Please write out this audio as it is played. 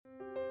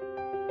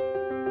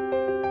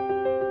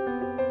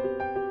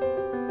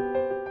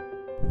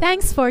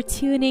Thanks for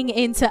tuning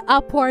into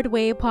Upward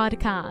Way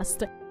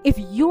Podcast. If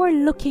you're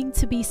looking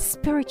to be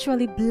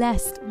spiritually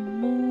blessed,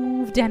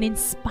 moved, and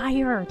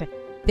inspired,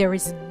 there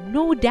is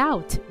no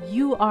doubt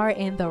you are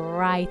in the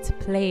right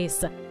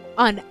place.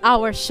 On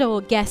our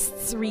show,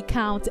 guests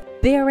recount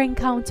their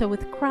encounter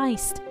with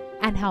Christ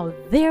and how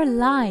their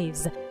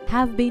lives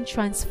have been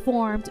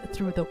transformed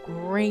through the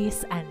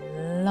grace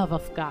and love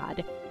of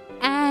God.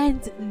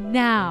 And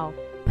now,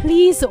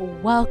 please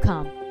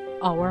welcome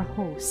our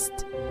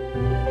host.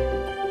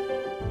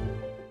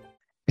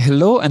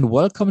 Hello and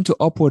welcome to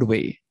Upward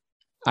Way.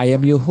 I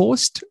am your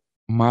host,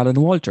 Marlon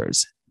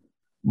Walters.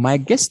 My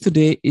guest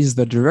today is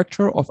the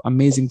Director of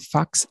Amazing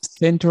Facts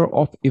Center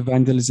of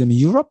Evangelism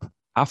Europe,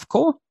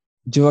 AFCO,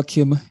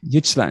 Joakim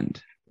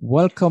Hjortland.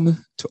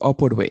 Welcome to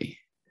Upward Way.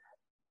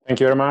 Thank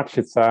you very much.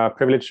 It's a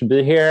privilege to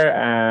be here,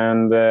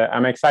 and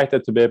I'm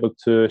excited to be able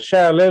to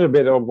share a little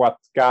bit of what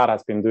God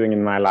has been doing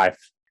in my life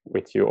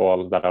with you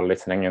all that are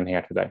listening in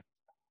here today.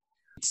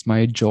 It's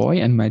my joy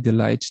and my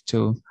delight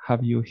to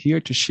have you here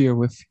to share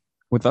with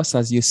us,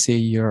 as you say,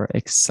 your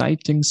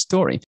exciting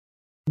story.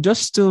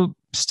 Just to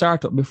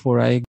start up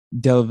before I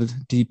delve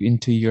deep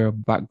into your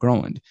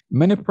background,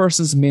 many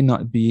persons may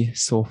not be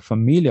so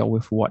familiar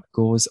with what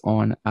goes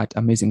on at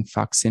Amazing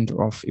Facts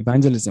Center of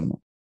Evangelism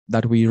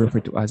that we refer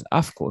to as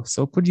AFCO.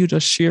 So could you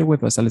just share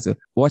with us a little,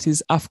 what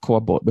is AFCO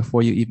about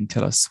before you even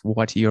tell us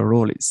what your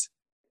role is?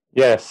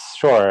 Yes,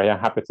 sure. Yeah,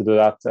 happy to do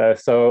that.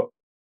 So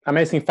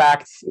Amazing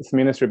Facts is a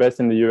ministry based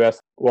in the US.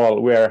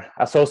 Well, we're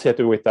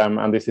associated with them,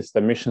 and this is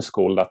the mission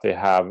school that they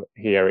have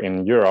here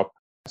in Europe.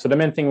 So the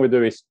main thing we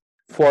do is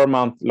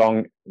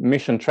 4-month-long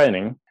mission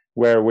training,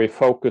 where we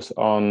focus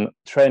on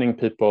training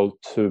people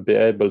to be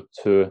able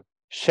to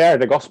share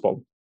the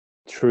gospel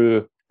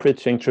through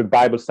preaching, through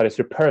Bible studies,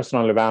 through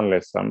personal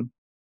evangelism.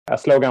 A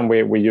slogan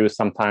we use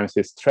sometimes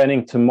is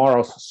training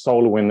tomorrow's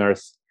soul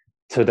winners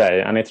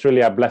today. And it's really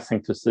a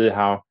blessing to see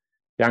how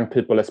young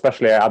people,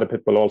 especially other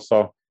people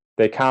also,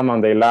 they come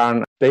and they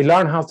learn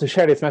how to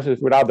share this message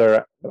with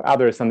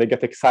others, and they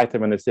get excited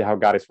when they see how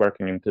God is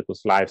working in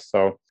people's lives.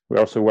 So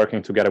we're also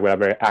working together with a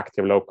very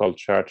active local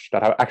church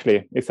that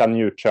actually is a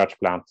new church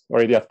plant,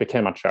 or it just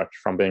became a church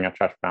from being a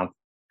church plant.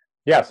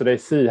 Yeah, so they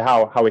see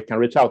how we can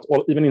reach out,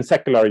 or even in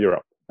secular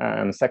Europe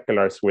and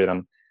secular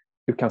Sweden,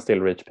 you can still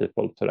reach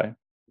people today.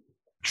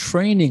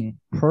 Training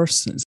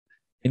persons.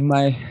 In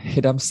my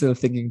head, I'm still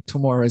thinking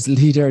tomorrow's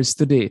leaders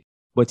today,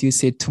 but you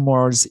say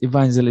tomorrow's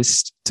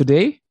evangelists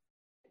today?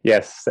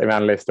 Yes,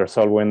 evangelists or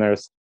soul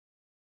winners.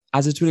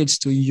 As it relates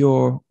to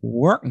your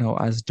work now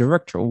as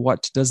director,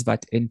 what does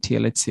that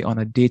entail, let's say, on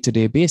a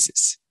day-to-day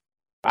basis?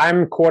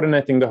 I'm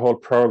coordinating the whole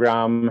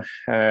program,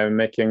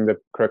 making the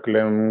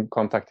curriculum,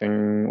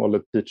 contacting all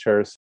the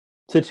teachers,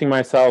 teaching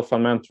myself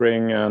and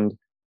mentoring. And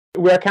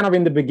we're kind of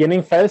in the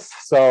beginning phase,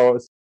 so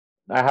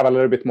I have a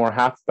little bit more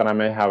hats than I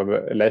may have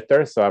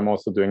later. So I'm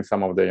also doing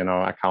some of the,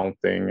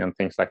 accounting and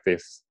things like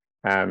this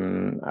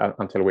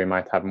until we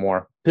might have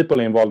more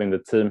people involved in the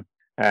team.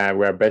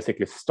 We're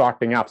basically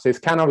starting up. So it's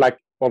kind of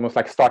almost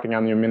like starting a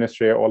new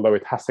ministry, although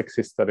it has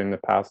existed in the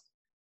past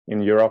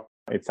in Europe.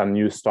 It's a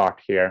new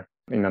start here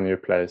in a new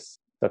place.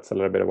 That's a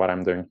little bit of what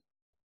I'm doing.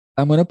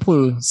 I'm going to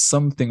pull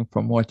something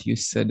from what you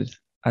said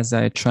as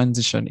I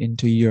transition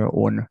into your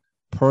own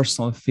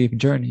personal faith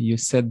journey. You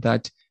said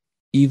that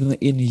even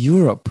in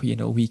Europe,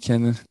 we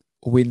can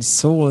win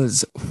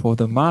souls for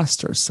the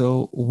master.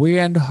 So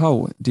where and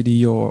how did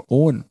your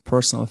own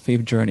personal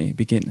faith journey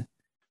begin?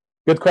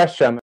 Good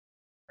question.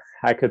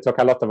 I could talk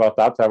a lot about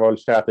that. I will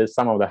share at least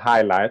some of the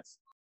highlights.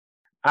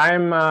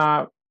 I'm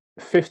a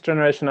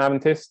fifth-generation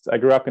Adventist. I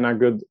grew up in a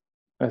good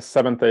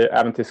Seventh-day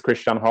Adventist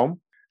Christian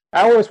home.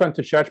 I always went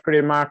to church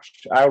pretty much.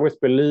 I always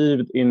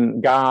believed in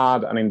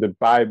God and in the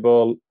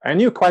Bible. I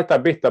knew quite a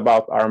bit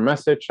about our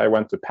message. I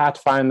went to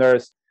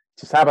Pathfinders,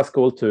 to Sabbath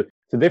school, to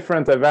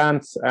different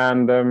events.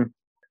 And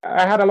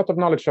I had a lot of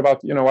knowledge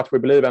about, what we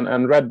believe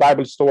and read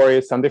Bible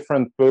stories and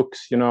different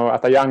books,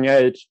 at a young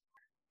age.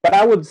 But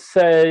I would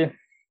say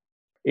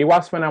it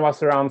was when I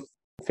was around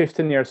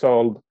 15 years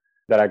old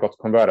that I got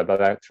converted,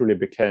 that I truly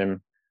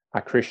became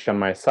a Christian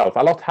myself.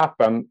 A lot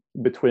happened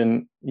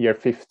between year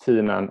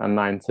 15 and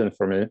 19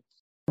 for me.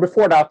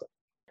 Before that,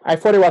 I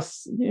thought it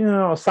was,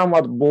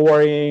 somewhat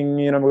boring,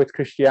 with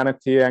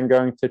Christianity and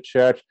going to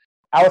church.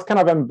 I was kind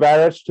of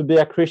embarrassed to be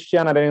a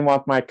Christian. I didn't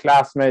want my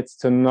classmates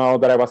to know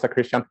that I was a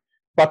Christian.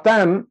 But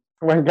then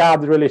when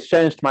God really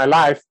changed my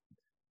life,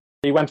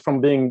 it went from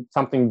being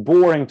something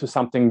boring to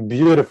something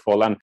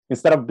beautiful. And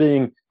instead of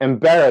being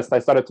embarrassed, I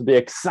started to be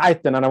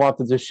excited, and I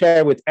wanted to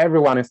share with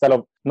everyone instead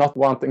of not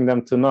wanting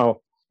them to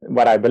know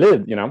what I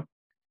believed,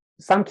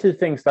 Some key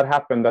things that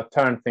happened that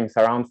turned things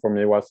around for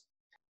me was,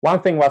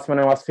 one thing was when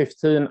I was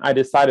 15, I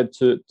decided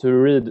to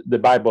read the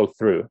Bible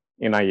through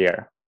in a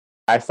year.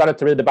 I started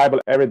to read the Bible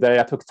every day.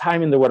 I took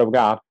time in the Word of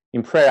God,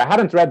 in prayer. I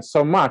hadn't read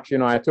so much,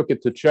 I took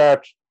it to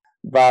church,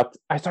 but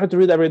I started to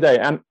read every day.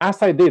 And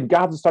as I did,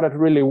 God started to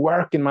really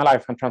work in my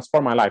life and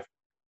transform my life.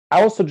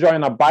 I also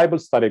joined a Bible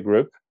study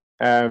group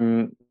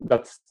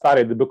that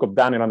studied the book of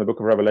Daniel and the book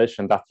of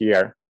Revelation that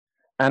year.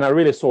 And I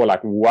really saw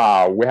like,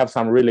 wow, we have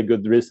some really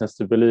good reasons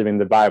to believe in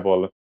the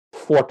Bible.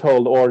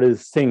 Foretold all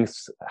these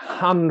things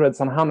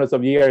hundreds and hundreds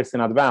of years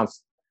in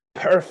advance,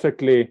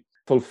 perfectly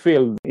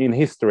fulfilled in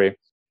history.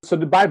 So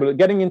the Bible,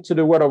 getting into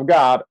the Word of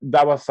God,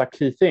 that was a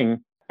key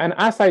thing. And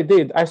as I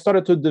did, I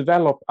started to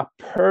develop a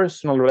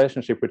personal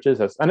relationship with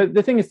Jesus. And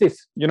the thing is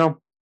this,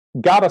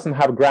 God doesn't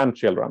have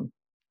grandchildren.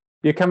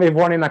 You can be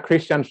born in a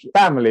Christian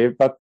family,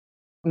 but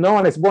no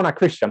one is born a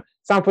Christian.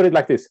 Some put it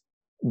like this: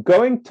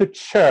 going to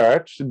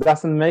church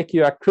doesn't make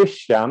you a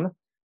Christian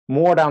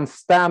more than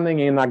standing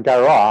in a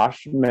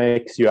garage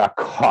makes you a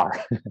car.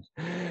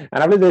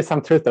 And I believe there's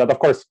some truth to that. Of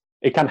course,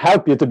 it can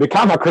help you to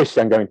become a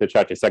Christian. Going to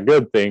church is a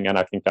good thing, and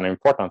I think an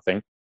important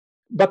thing.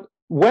 But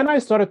when I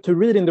started to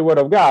read in the Word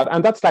of God,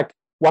 and that's like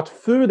what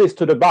food is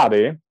to the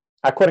body,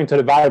 according to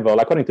the Bible,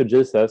 according to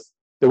Jesus,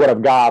 the Word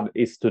of God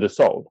is to the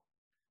soul.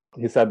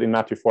 He said in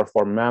Matthew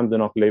 4:4, man do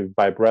not live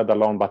by bread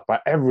alone, but by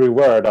every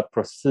word that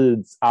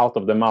proceeds out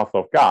of the mouth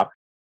of God.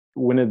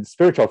 We need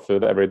spiritual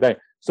food every day.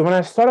 So when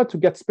I started to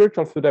get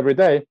spiritual food every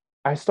day,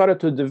 I started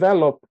to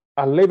develop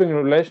a living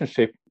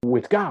relationship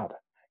with God.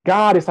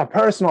 God is a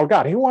personal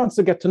God. He wants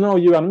to get to know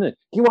you and me.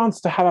 He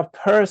wants to have a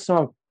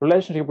personal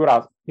relationship with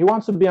us. He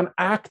wants to be an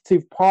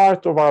active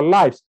part of our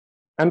lives.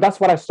 And that's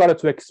what I started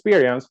to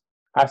experience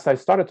as I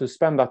started to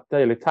spend that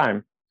daily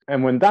time.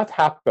 And when that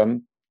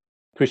happened,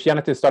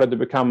 Christianity started to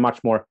become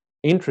much more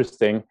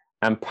interesting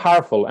and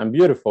powerful and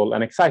beautiful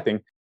and exciting.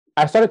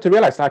 I started to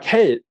realize, like,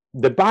 hey,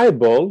 the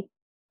Bible,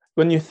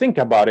 when you think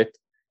about it,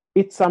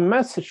 it's a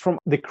message from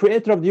the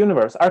creator of the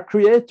universe, our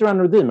creator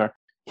and redeemer.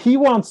 He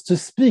wants to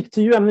speak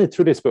to you and me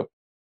through this book.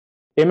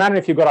 Imagine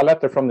if you got a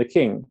letter from the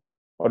king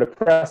or the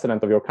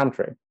president of your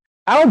country.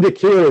 I would be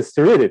curious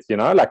to read it,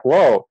 like,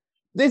 whoa,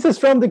 this is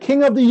from the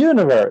king of the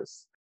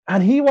universe.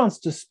 And he wants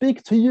to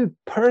speak to you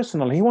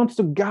personally. He wants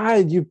to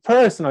guide you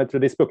personally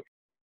through this book.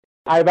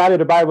 I value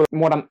the Bible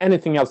more than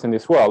anything else in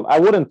this world. I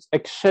wouldn't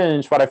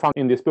exchange what I found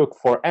in this book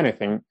for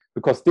anything,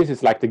 because this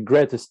is like the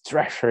greatest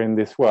treasure in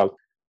this world.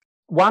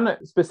 One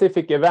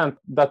specific event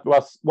that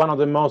was one of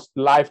the most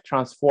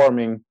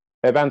life-transforming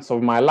events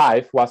of my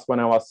life was when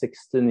I was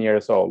 16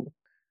 years old.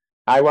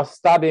 I was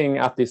studying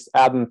at this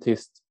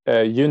Adventist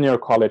junior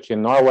college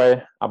in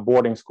Norway, a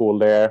boarding school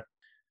there,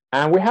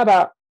 and we had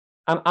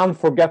an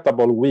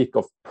unforgettable week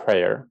of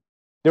prayer.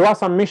 There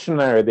was a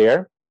missionary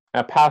there,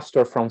 a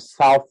pastor from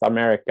South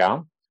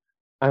America,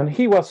 and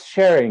he was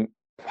sharing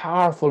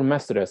powerful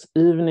messages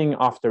evening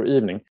after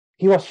evening.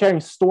 He was sharing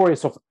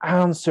stories of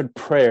answered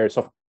prayers,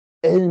 of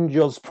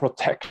angels'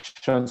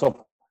 protections, of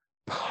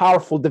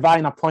powerful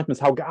divine appointments,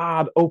 how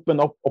God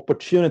opened up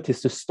opportunities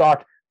to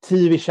start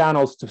TV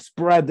channels to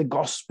spread the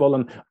gospel,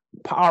 and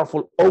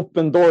powerful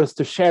open doors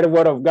to share the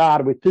Word of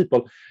God with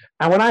people.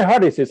 And when I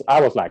heard this, I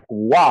was like,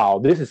 wow,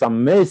 this is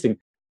amazing.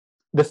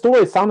 The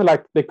stories sounded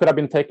like they could have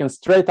been taken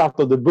straight out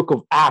of the book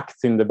of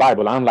Acts in the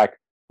Bible. I'm like,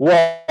 whoa,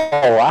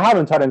 I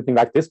haven't heard anything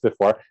like this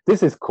before.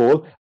 This is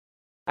cool.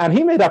 And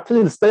he made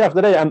appeals day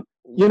after day. And,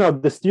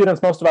 the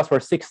students, most of us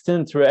were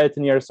 16 to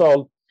 18 years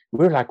old.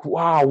 We were like,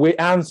 wow, we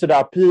answered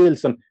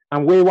appeals,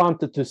 and we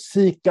wanted to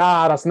seek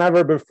God as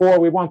never before.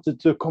 We wanted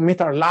to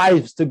commit our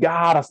lives to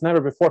God as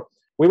never before.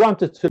 We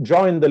wanted to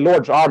join the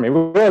Lord's army.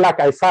 We were like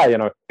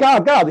Isaiah,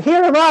 God,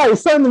 here am I,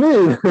 send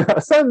me,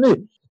 send me.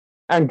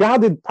 And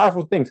God did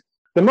powerful things.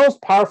 The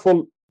most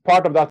powerful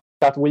part of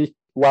that week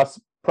was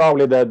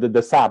probably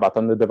the Sabbath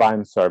and the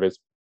divine service.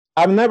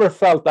 I've never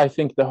felt, I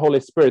think, the Holy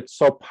Spirit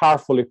so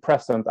powerfully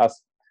present as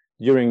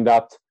during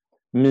that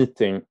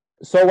meeting.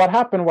 So what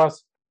happened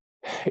was,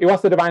 it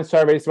was the divine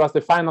service, it was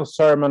the final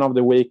sermon of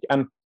the week,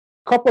 and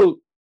a couple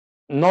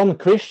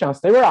non-Christians,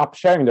 they were up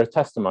sharing their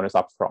testimonies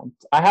up front.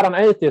 I had an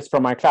atheist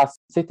from my class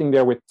sitting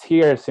there with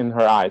tears in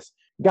her eyes.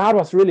 God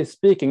was really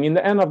speaking. In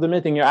the end of the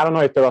meeting, I don't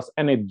know if there was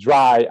any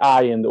dry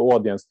eye in the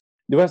audience.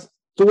 There was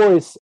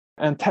stories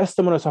and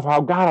testimonies of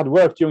how God had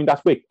worked during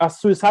that week. A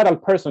suicidal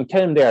person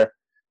came there,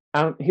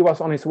 and he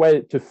was on his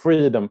way to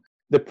freedom.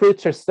 The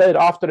preacher stayed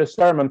after the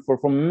sermon for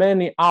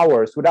many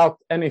hours without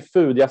any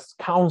food, just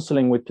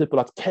counseling with people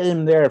that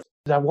came there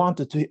that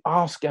wanted to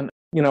ask and,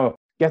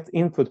 get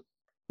input.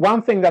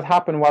 One thing that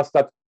happened was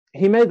that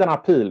he made an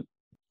appeal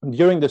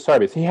during the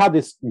service. He had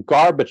this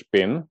garbage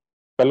bin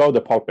below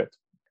the pulpit.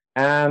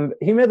 And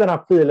he made an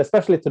appeal,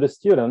 especially to the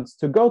students,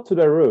 to go to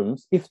their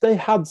rooms if they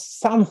had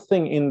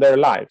something in their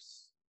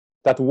lives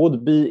that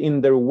would be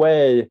in their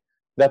way,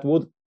 that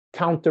would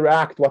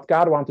counteract what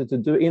God wanted to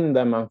do in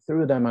them and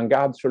through them and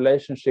God's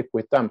relationship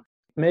with them.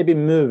 Maybe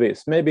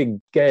movies, maybe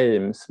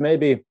games,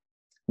 maybe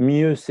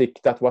music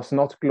that was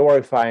not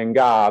glorifying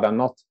God and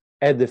not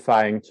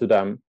edifying to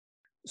them.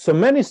 So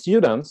many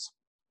students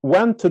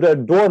went to their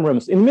dorm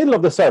rooms in the middle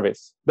of the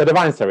service, the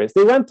divine service.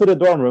 They went to the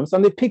dorm rooms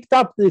and they picked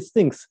up these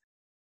things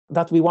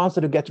that we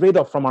wanted to get rid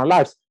of from our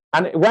lives,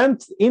 and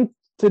went into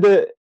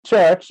the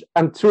church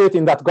and threw it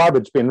in that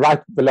garbage bin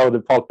right below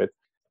the pulpit.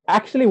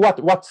 Actually,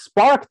 what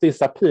sparked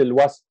this appeal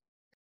was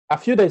a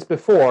few days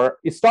before.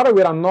 It started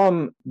with a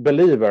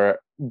non-believer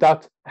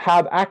that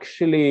had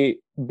actually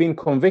been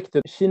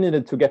convicted. She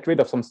needed to get rid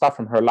of some stuff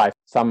from her life,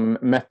 some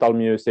metal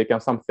music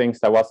and some things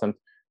that wasn't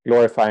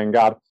glorifying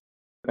God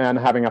and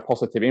having a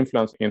positive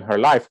influence in her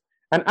life.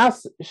 And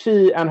as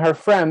she and her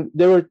friend,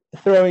 they were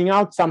throwing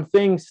out some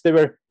things, they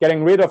were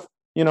getting rid of,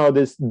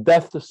 these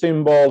death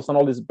symbols and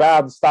all this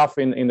bad stuff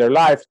in their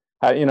life,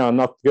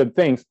 not good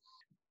things.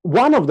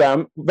 One of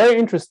them, very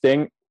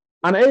interesting,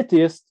 an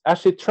atheist, as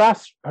she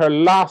trashed her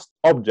last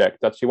object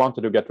that she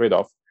wanted to get rid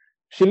of,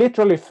 she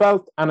literally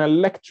felt an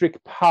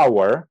electric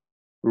power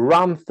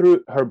run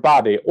through her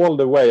body all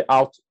the way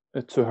out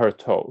to her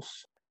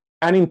toes.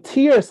 And in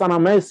tears and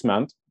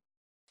amazement,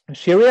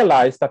 she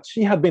realized that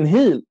she had been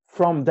healed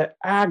from the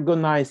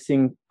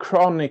agonizing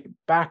chronic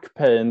back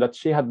pain that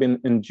she had been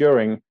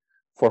enduring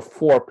for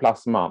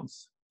 4+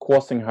 months,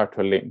 causing her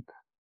to limp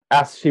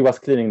as she was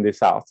cleaning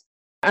this out.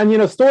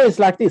 And, stories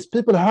like this,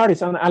 people heard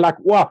this and are like,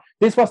 wow,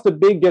 this was the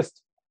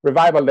biggest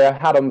revival they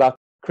had on that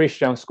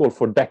Christian school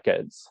for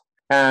decades.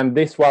 And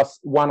this was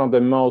one of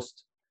the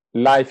most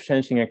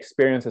life-changing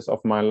experiences of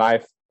my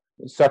life,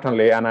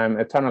 certainly, and I'm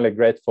eternally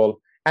grateful.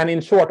 And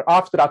in short,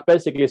 after that,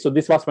 basically, so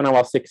this was when I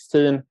was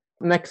 16.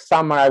 Next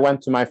summer, I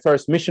went to my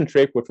first mission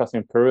trip, which was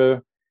in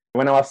Peru.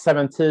 When I was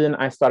 17,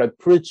 I started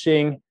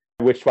preaching,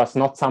 which was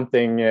not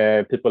something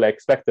people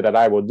expected that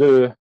I would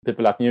do.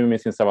 People that knew me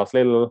since I was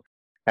little.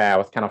 I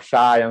was kind of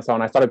shy and so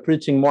on. I started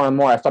preaching more and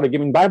more. I started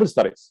giving Bible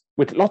studies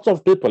with lots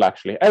of people,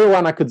 actually.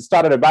 Everyone I could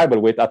start a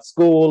Bible with at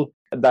school,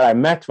 that I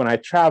met when I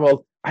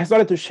traveled. I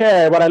started to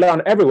share what I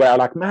learned everywhere. I was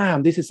like,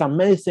 man, this is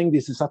amazing.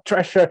 This is a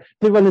treasure.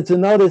 People need to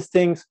know these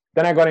things.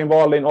 Then I got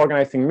involved in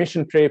organizing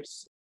mission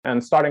trips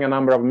and starting a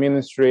number of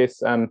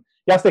ministries and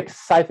just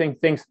exciting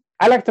things.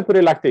 I like to put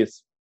it like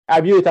this. I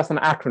view it as an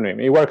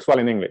acronym. It works well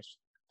in English.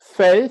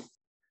 Faith,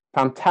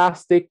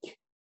 fantastic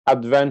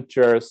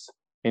adventures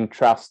in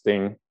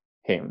trusting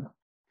Him.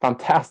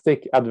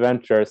 Fantastic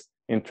adventures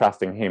in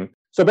trusting Him.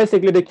 So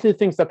basically the key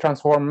things that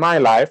transformed my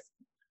life,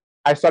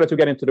 I started to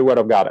get into the Word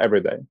of God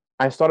every day.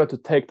 I started to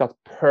take that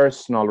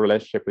personal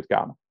relationship with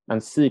God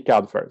and seek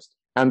God first.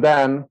 And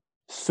then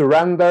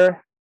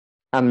surrender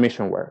and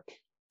mission work.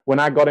 When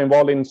I got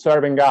involved in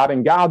serving God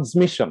in God's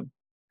mission,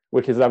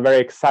 which is a very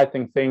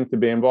exciting thing to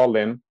be involved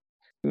in,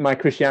 my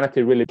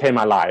Christianity really came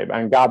alive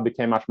and God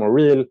became much more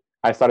real.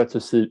 I started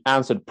to see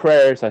answered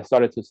prayers. I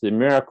started to see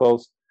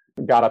miracles.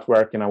 God at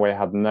work in a way I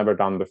had never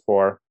done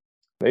before.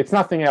 It's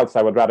nothing else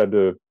I would rather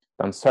do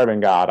than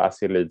serving God as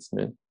He leads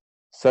me.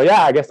 So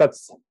yeah, I guess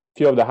that's a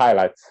few of the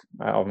highlights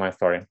of my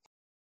story.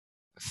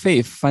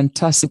 Faith,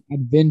 fantastic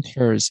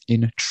adventures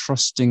in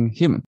trusting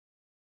Him.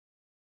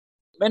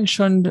 You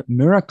mentioned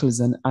miracles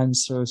and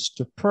answers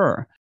to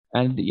prayer.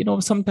 And,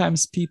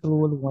 sometimes people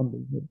will wonder,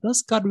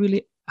 does God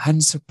really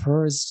answer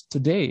prayers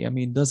today? I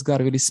mean, does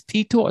God really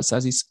speak to us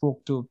as He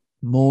spoke to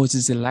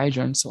Moses,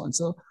 Elijah, and so on?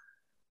 So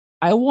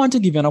I want to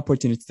give you an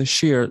opportunity to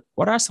share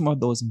what are some of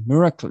those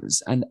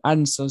miracles and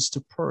answers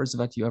to prayers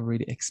that you have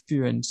really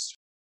experienced.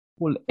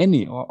 Well,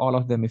 any or all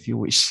of them if you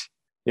wish.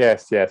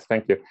 Yes,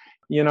 thank you.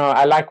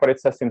 I like what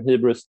it says in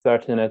Hebrews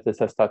 13. It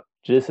says that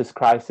Jesus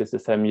Christ is the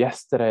same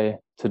yesterday,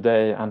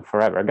 today, and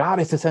forever.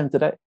 God is the same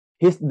today.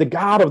 He's the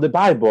God of the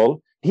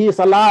Bible. He is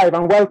alive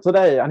and well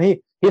today. And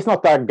he's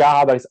not that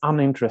God that is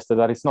uninterested,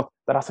 that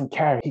doesn't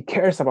care. He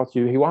cares about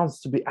you. He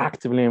wants to be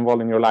actively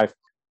involved in your life.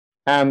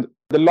 And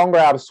the longer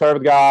I've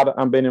served God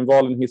and been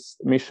involved in His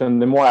mission,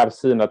 the more I've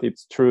seen that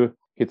it's true.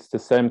 It's the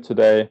same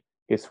today.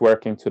 It's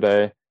working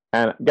today.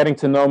 And getting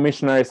to know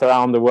missionaries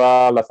around the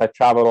world as I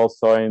travel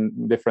also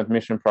in different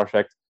mission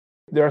projects.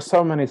 There are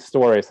so many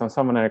stories and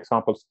so many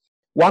examples.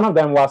 One of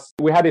them was,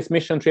 we had this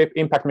mission trip,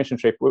 impact mission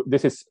trip.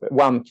 This is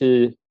one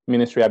key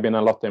ministry I've been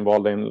a lot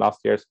involved in last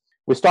years.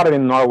 We started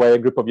in Norway, a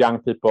group of young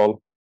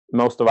people.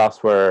 Most of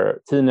us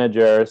were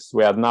teenagers.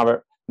 We had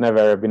never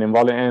been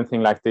involved in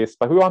anything like this,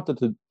 but we wanted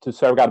to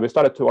serve God. We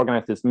started to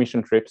organize these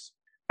mission trips.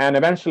 And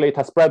eventually it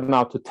has spread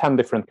now to 10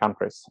 different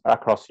countries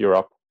across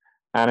Europe.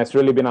 And it's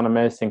really been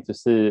amazing to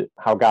see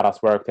how God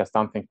has worked. He has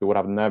done things we would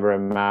have never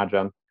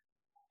imagined.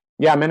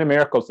 Yeah, many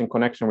miracles in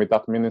connection with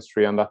that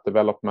ministry and that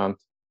development.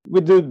 We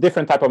do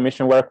different type of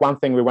mission work. One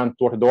thing, we went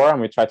door to door and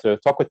we tried to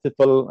talk with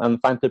people and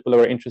find people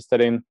who are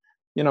interested in,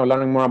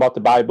 learning more about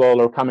the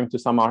Bible or coming to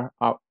some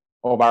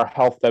of our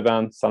health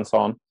events and so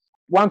on.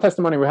 One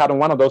testimony we had on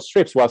one of those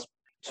trips was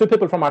 2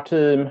 people from our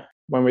team,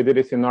 when we did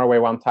this in Norway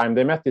one time,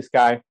 they met this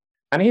guy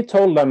and he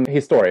told them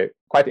his story,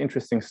 quite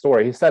interesting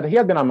story. He said he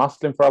had been a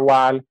Muslim for a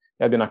while.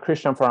 He had been a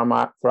Christian for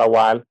a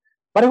while,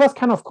 but he was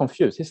kind of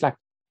confused. He's like,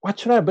 what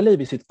should I believe?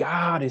 Is it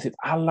God? Is it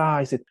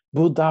Allah? Is it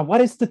Buddha?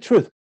 What is the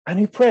truth? And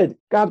he prayed,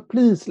 God,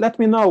 please let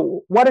me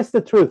know. What is the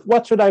truth?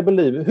 What should I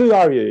believe? Who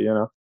are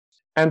you?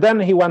 And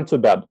then he went to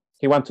bed.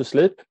 He went to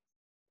sleep.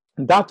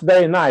 That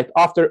very night,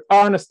 after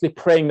earnestly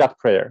praying that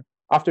prayer,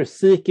 after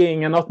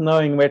seeking and not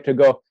knowing where to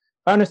go,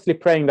 earnestly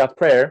praying that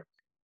prayer,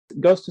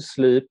 goes to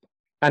sleep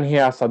and he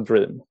has a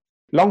dream.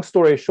 Long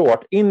story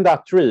short, in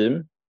that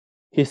dream,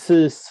 he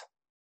sees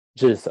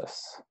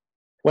Jesus.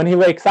 When he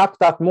wakes up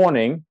that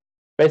morning,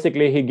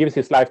 basically he gives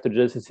his life to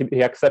Jesus,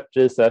 he accepts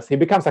Jesus, he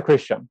becomes a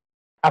Christian.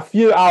 A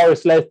few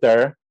hours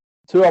later,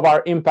 2 of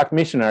our impact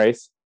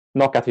missionaries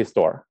knock at his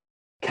door.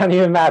 Can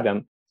you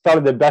imagine?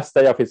 Probably the best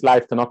day of his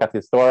life to knock at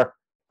his door.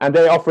 And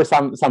they offer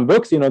some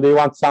books, they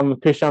want some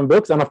Christian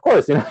books. And of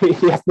course,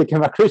 he has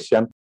become a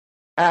Christian.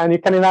 And you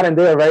can imagine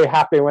they were very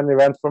happy when they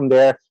went from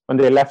there, when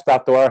they left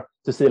that door,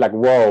 to see like,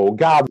 whoa,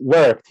 God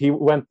worked. He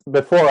went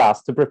before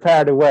us to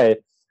prepare the way.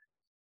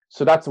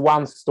 So that's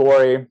one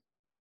story.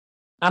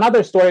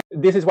 Another story,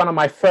 this is one of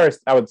my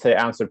first, I would say,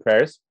 answered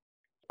prayers.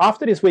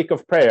 After this week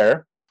of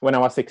prayer, when I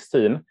was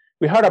 16,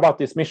 we heard about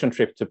this mission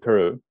trip to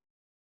Peru.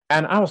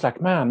 And I was like,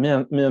 man, me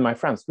and my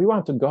friends, we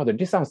want to go there.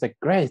 This sounds like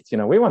great.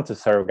 We want to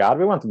serve God.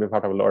 We want to be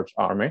part of a Lord's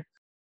army.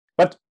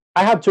 But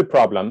I had 2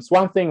 problems.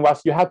 One thing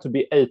was you had to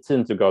be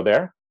 18 to go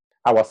there.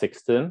 I was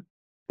 16.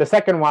 The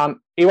second one,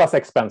 it was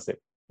expensive.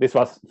 This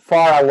was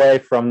far away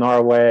from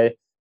Norway,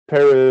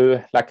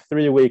 Peru, like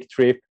 3-week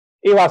trip.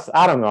 It was,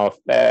 I don't know,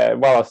 what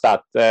was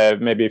that?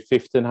 Maybe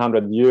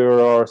 1,500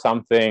 euro or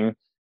something.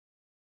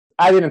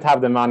 I didn't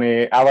have the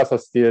money. I was a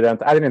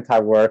student. I didn't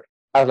have work.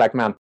 I was like,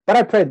 man, but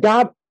I prayed,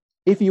 God,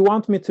 if you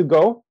want me to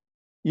go,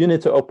 you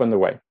need to open the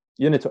way.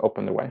 You need to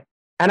open the way.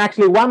 And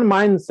actually, one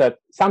mindset,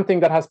 something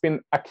that has been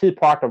a key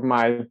part of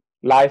my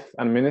life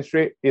and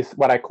ministry, is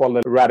what I call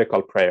the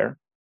radical prayer.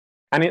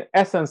 And in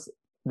essence,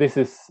 this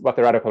is what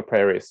the radical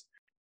prayer is.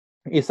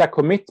 It's a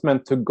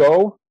commitment to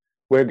go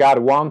where God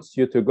wants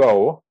you to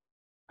go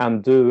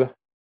and do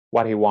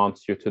what he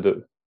wants you to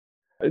do.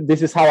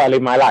 This is how I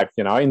live my life,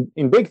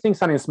 in big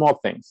things and in small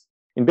things,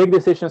 in big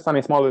decisions and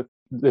in small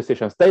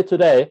decisions. Day to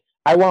day,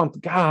 I want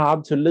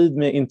God to lead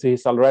me into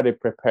his already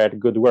prepared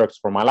good works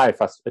for my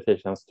life, as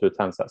Ephesians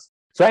 2:10 says.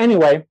 So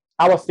anyway,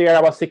 I was there,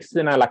 I was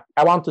 16,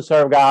 I want to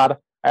serve God,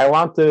 I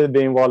want to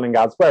be involved in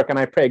God's work. And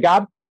I pray,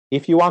 God,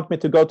 if you want me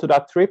to go to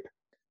that trip,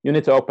 you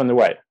need to open the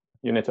way.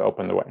 You need to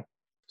open the way.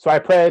 So I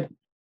prayed,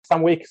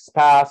 some weeks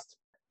passed.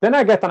 Then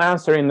I get an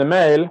answer in the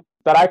mail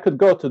that I could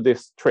go to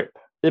this trip.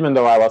 Even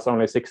though I was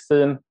only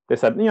 16, they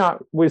said,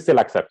 we still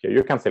accept you.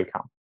 You can still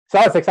come. So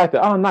I was excited.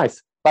 Oh,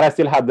 nice. But I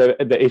still had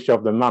the issue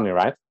of the money,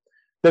 right?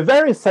 The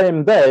very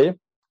same day,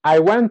 I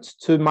went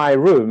to my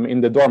room in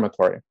the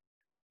dormitory.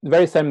 The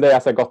very same day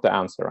as I got the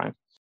answer, right?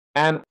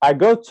 And I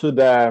go to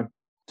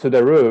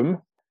the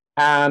room,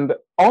 and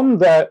on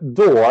the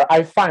door,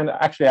 I find,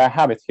 actually, I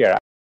have it here.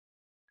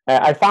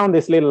 I found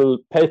this little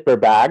paper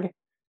bag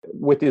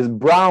with this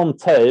brown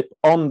tape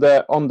on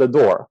the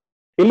door.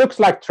 It looks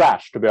like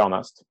trash, to be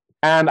honest.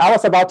 And I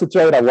was about to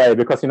throw it away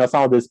because,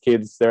 some of these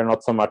kids, they're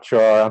not so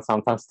mature, and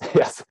sometimes they're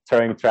just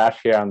throwing trash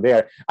here and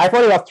there. I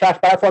thought it was trash,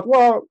 but I thought,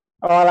 well,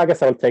 I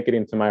guess I'll take it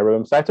into my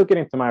room. So I took it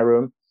into my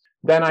room.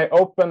 Then I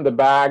opened the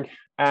bag,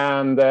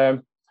 and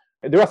there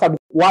was a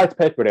white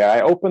paper there.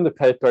 I opened the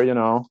paper,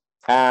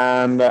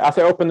 and as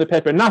I opened the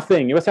paper,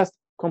 nothing. It was just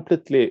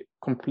completely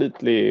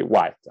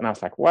white. And I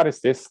was like, what is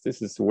this?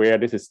 This is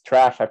weird. This is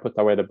trash. I put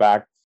away the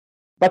bag.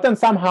 But then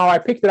somehow I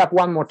picked it up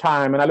one more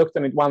time, and I looked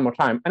at it one more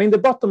time. And in the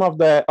bottom of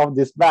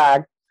this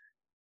bag,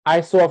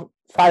 I saw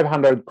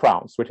 500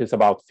 crowns, which is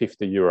about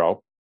 50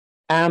 euro.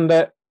 And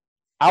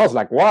I was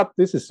like, what?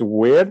 This is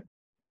weird.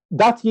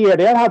 That year,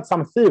 they had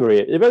some thievery.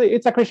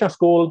 It's a Christian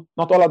school.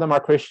 Not all of them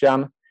are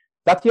Christian.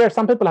 That year,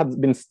 some people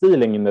had been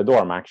stealing in the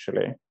dorm,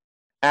 actually.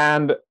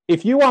 And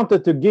if you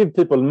wanted to give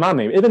people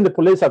money, even the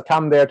police had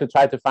come there to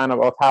try to find out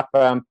what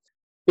happened.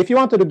 If you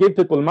wanted to give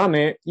people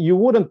money, you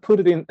wouldn't put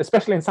it in,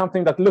 especially in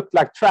something that looked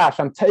like trash,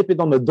 and tape it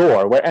on the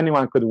door where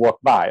anyone could walk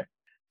by.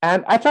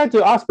 And I tried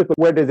to ask people,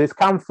 where did this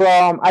come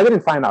from? I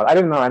didn't find out. I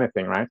didn't know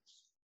anything, right?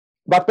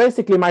 But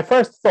basically, my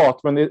first thought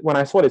when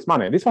I saw this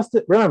money, this was,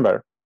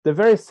 remember, the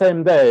very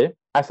same day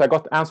as I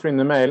got the answer in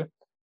the mail,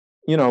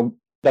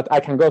 that I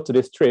can go to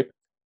this trip,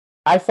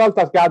 I felt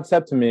that God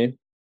said to me,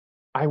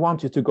 I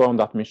want you to go on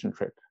that mission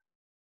trip.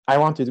 I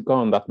want you to go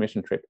on that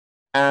mission trip.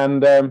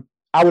 And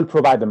I will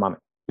provide the money.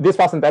 This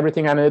wasn't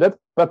everything I needed,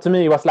 but to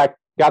me, it was like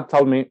God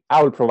told me,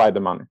 I will provide the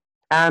money.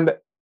 And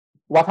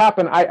what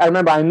happened, I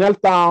remember I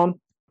knelt down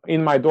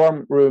in my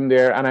dorm room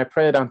there, and I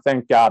prayed and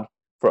thanked God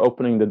for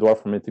opening the door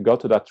for me to go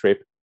to that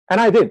trip.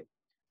 And I did.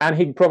 And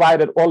he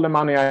provided all the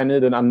money I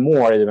needed and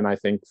more, even, I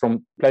think,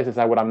 from places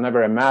I would have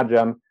never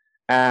imagined.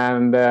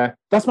 And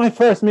that's my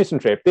first mission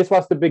trip. This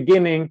was the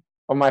beginning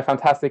of my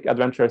fantastic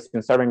adventures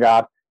in serving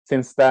God.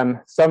 Since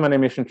then, so many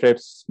mission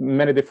trips,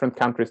 many different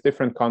countries,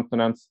 different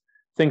continents,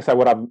 things I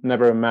would have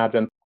never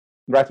imagined.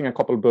 Writing a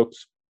couple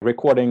books,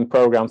 recording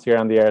programs here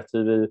on the air,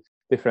 TV,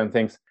 different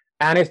things.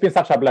 And it's been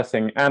such a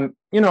blessing. And,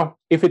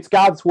 if it's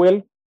God's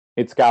will,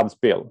 it's God's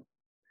bill.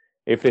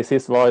 If it's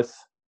his voice,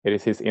 it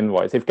is his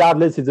invoice. If God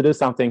leads you to do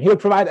something, he'll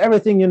provide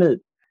everything you need.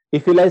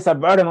 If he lays a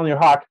burden on your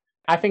heart,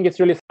 I think it's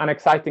really an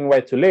exciting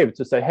way to live,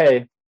 to say,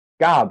 hey,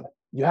 God,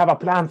 you have a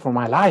plan for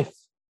my life,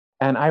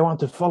 and I want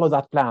to follow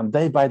that plan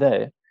day by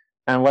day.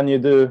 And when you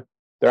do,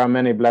 there are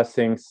many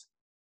blessings.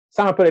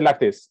 Someone put it like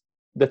this: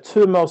 the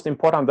 2 most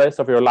important days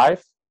of your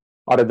life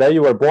are the day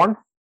you were born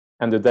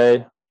and the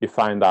day you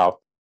find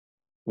out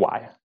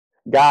why.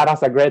 God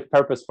has a great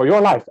purpose for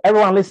your life.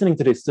 Everyone listening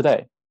to this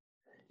today,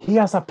 he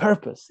has a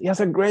purpose. He has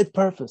a great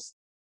purpose.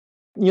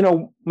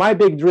 My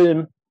big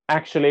dream,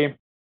 actually,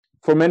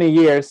 for many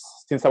years,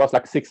 since I was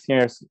like 16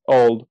 years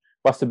old,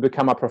 was to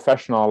become a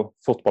professional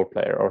football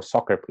player or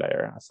soccer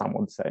player, as some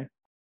would say.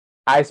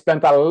 I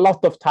spent a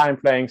lot of time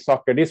playing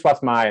soccer. This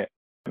was my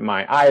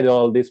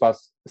idol. This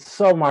was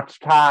so much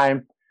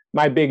time,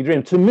 my big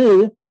dream. To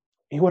me,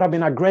 it would have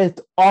been a great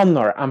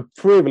honor and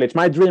privilege.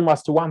 My dream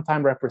was to one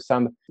time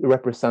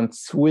represent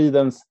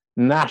Sweden's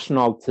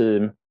national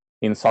team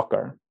in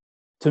soccer.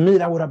 To me,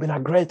 that would have been a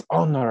great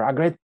honor, a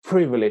great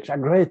privilege, a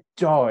great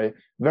joy,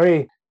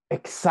 very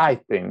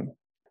exciting.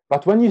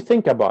 But when you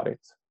think about it,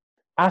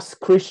 as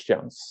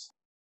Christians,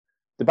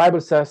 the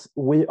Bible says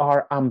we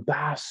are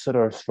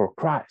ambassadors for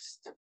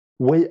Christ.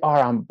 We are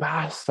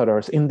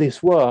ambassadors in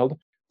this world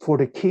for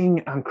the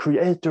King and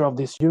Creator of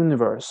this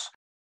universe,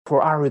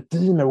 for our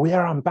Redeemer. We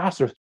are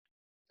ambassadors.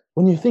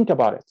 When you think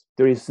about it,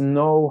 there is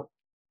no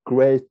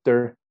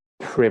greater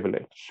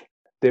privilege.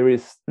 There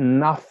is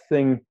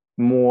nothing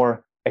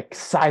more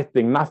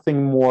exciting,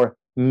 nothing more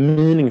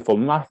meaningful,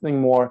 nothing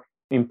more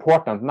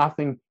important,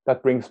 nothing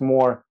that brings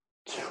more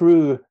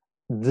true,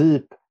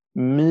 deep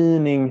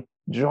meaning,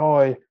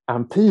 joy,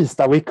 and peace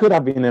that we could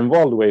have been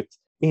involved with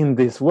in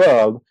this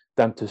world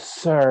than to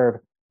serve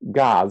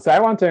God. So I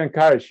want to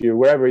encourage you,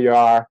 wherever you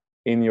are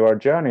in your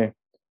journey,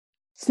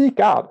 seek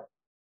God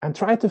and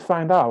try to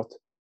find out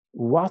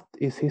what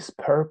is His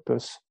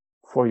purpose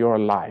for your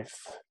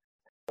life.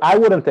 I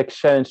wouldn't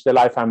exchange the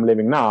life I'm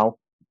living now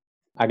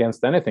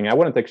against anything. I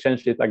wouldn't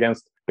exchange it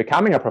against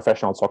becoming a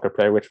professional soccer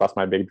player, which was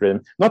my big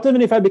dream. Not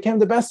even if I became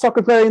the best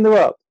soccer player in the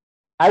world.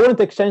 I wouldn't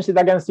exchange it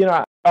against,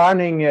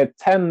 earning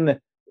 10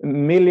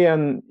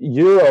 million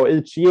euro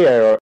each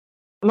year.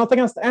 Not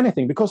against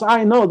anything, because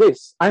I know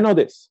this.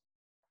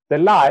 The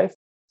life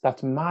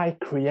that my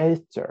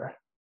Creator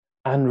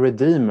and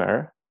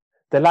Redeemer,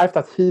 the life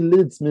that He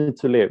leads me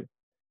to live,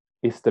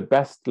 is the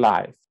best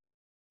life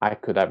I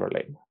could ever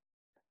live.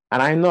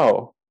 And I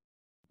know,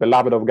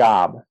 beloved of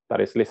God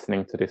that is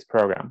listening to this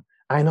program,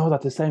 I know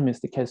that the same is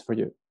the case for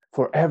you,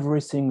 for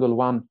every single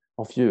one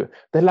of you.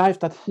 The life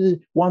that He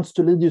wants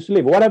to lead you to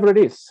live, whatever it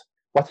is,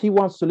 what He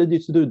wants to lead you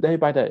to do day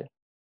by day,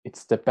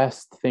 it's the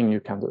best thing you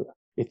can do.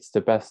 It's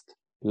the best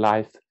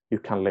life you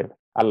can live,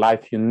 a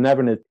life you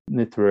never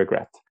need to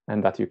regret,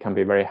 and that you can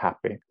be very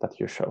happy that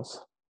you chose.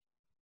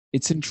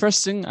 It's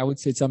interesting. I would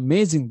say it's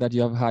amazing that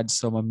you have had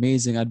some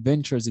amazing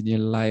adventures in your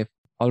life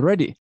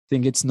already. I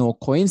think it's no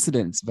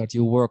coincidence that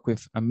you work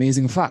with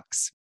amazing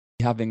facts,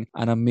 having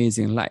an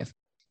amazing life.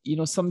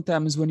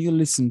 Sometimes when you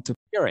listen to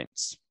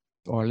parents,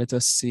 or let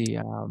us say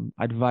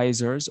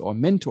advisors or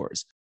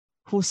mentors,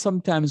 who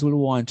sometimes will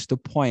want to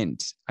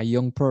point a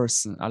young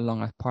person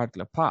along a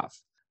particular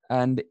path,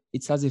 and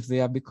it's as if they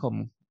have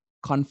become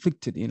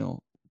conflicted,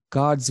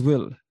 God's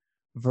will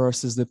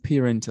versus the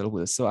parental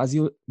will. So as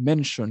you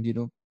mentioned,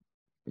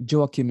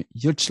 Joakim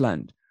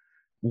Hjortland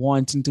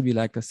wanting to be,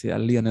 like I say, a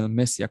Lionel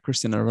Messi, a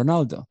Cristiano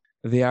Ronaldo.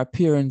 They are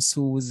parents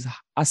whose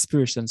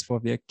aspirations for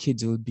their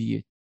kids will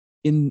be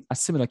in a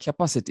similar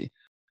capacity.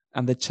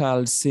 And the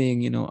child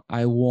saying,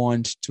 I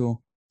want to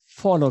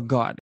follow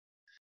God.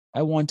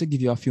 I want to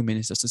give you a few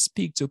minutes just to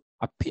speak to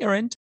a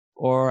parent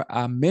or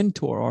a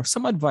mentor or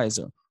some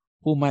advisor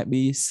who might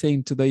be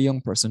saying to the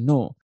young person,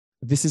 no,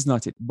 this is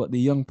not it. But the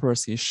young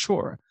person is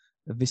sure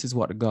that this is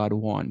what God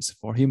wants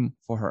for him,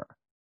 for her.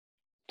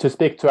 To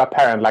speak to a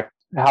parent, like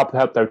help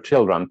their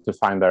children to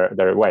find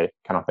their way,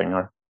 kind of thing,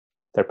 or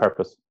their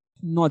purpose.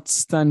 Not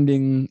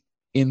standing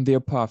in their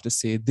path to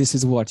say, this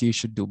is what you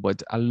should do,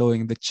 but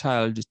allowing the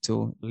child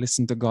to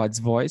listen to God's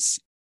voice.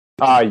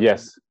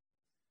 Yes.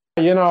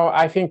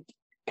 I think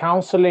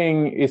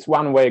counseling is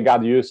one way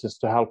God uses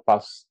to help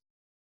us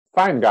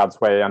find God's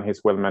way and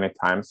His will many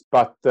times.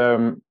 But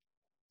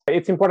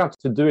it's important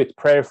to do it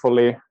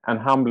prayerfully and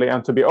humbly,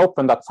 and to be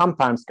open that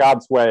sometimes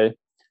God's way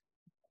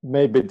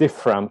may be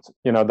different,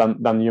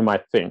 than you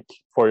might think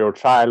for your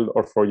child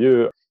or for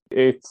you.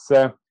 It's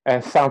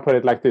some put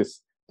it like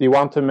this: do you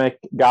want to make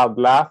God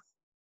laugh?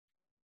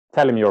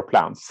 Tell Him your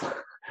plans.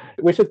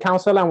 We should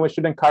counsel and we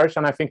should encourage,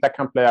 and I think that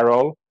can play a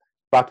role,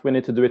 but we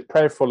need to do it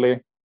prayerfully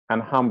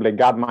and humbly.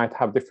 God might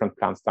have different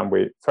plans than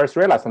we first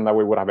realized and that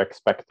we would have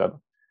expected.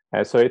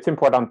 So it's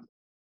important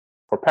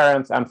for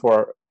parents and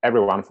for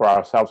everyone, for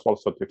ourselves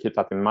also, to keep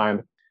that in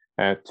mind,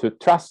 to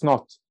trust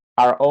not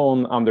our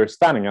own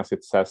understanding, as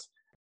it says.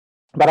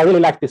 But I really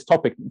like this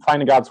topic,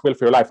 finding God's will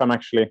for your life.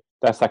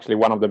 That's actually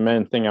one of the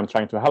main things I'm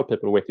trying to help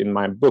people with in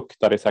my book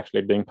that is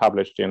actually being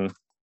published in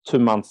 2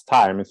 months'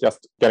 time. It's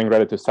just getting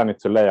ready to send it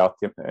to layout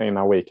in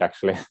a week,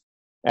 actually.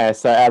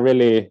 So I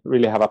really,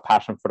 really have a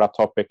passion for that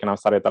topic, and I've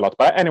studied a lot.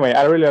 But anyway,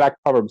 I really like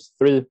Proverbs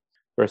 3,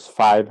 verse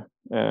 5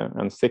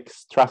 and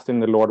 6. Trust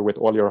in the Lord with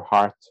all your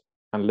heart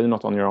and lean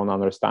not on your own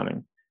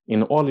understanding.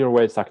 In all your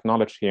ways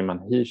acknowledge Him, and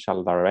He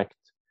shall direct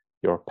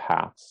your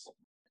paths.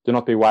 Do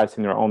not be wise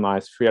in your own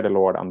eyes. Fear the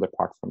Lord and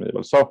depart from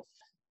evil. So,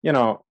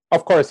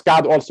 of course,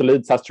 God also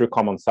leads us through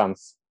common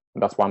sense.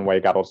 And that's one way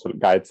God also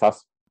guides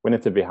us. We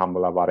need to be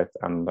humble about it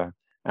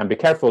and be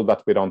careful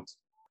that we don't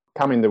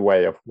come in the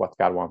way of what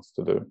God wants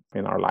to do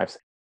in our lives.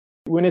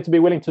 We need to be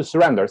willing to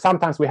surrender.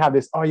 Sometimes we have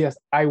this, oh yes,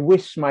 I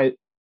wish my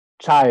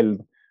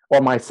child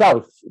or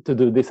myself to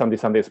do this and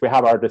this and this. We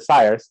have our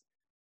desires,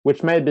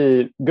 which may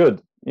be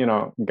good.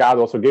 God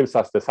also gives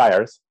us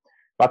desires,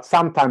 but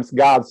sometimes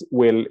God's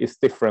will is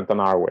different than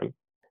our will.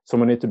 So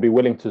we need to be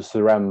willing to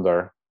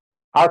surrender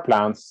our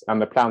plans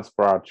and the plans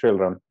for our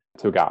children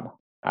to God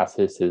as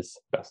He sees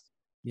best.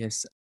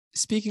 Yes.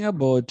 Speaking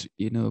about,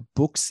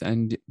 books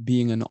and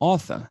being an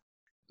author,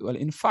 well,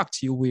 in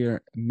fact, you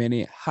wear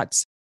many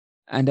hats.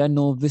 And I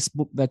know this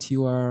book that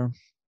you are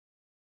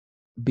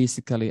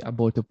basically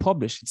about to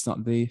publish, it's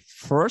not the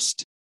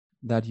first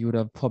that you would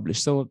have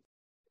published. So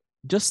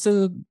just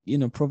to,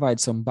 provide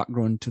some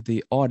background to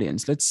the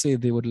audience, let's say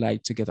they would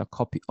like to get a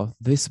copy of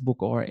this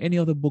book or any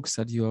other books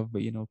that you have,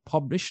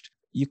 published.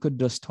 You could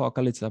just talk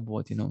a little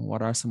about,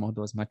 what are some of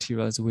those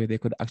materials where they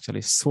could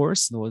actually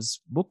source those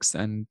books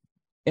and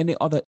any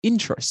other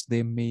interest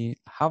they may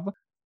have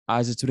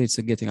as it relates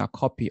to getting a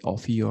copy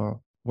of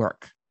your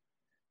work.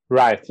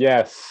 Right,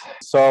 yes.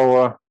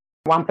 So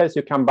one place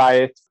you can buy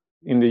it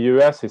in the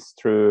US is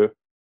through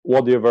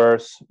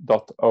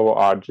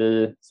audioverse.org.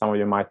 Some of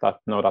you might not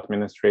know that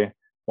ministry,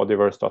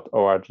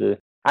 audioverse.org.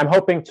 I'm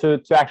hoping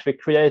to actually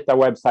create a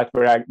website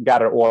where I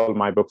gather all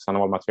my books and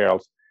all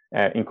materials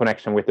in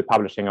connection with the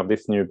publishing of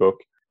this new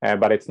book,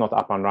 but it's not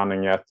up and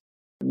running yet.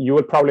 You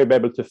will probably be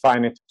able to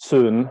find it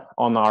soon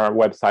on our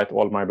website,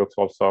 all my books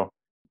also,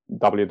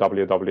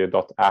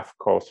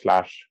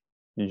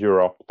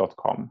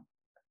 www.afco/europe.com,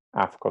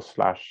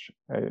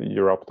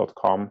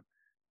 afco/europe.com.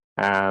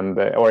 And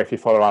or if you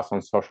follow us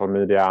on social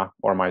media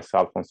or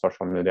myself on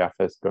social media,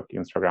 Facebook,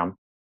 Instagram,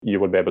 you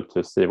will be able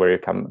to see where you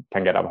can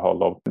get a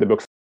hold of the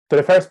books. So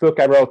the first book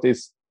I wrote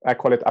I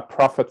call it A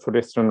Prophet for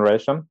This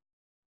Generation,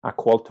 a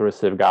call to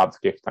receive God's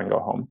gift and go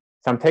home.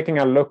 So I'm taking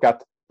a look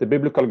at the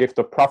biblical gift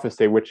of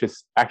prophecy, which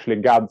is actually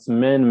God's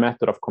main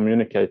method of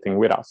communicating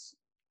with us,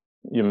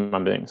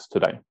 human beings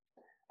today.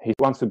 He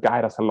wants to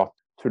guide us a lot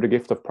through the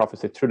gift of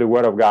prophecy, through the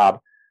word of God.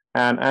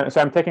 And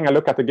so I'm taking a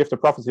look at the gift of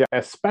prophecy,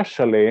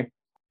 especially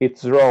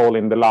its role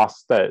in the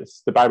last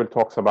days. The Bible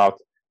talks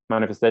about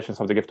manifestations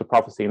of the gift of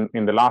prophecy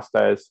in the last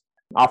days,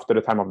 after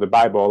the time of the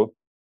Bible.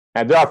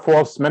 And there are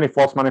many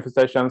false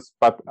manifestations,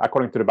 but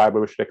according to the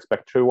Bible, we should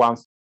expect true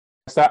ones.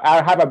 So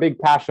I have a big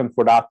passion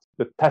for that,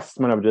 the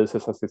testament of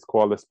Jesus, as it's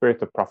called, the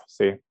spirit of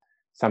prophecy.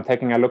 So I'm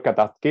taking a look at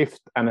that gift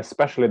and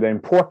especially the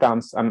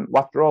importance and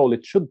what role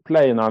it should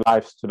play in our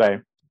lives today.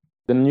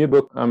 The new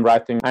book I'm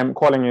writing, I'm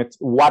calling it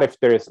What If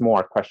There Is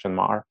More? ?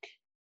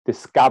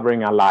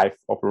 Discovering a life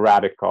of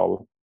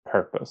radical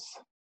purpose.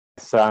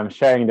 So I'm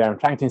sharing there, I'm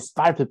trying to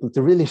inspire people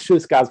to really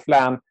choose God's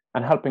plan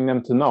and helping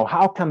them to know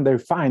how can they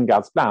find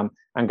God's plan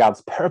and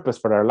God's purpose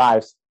for their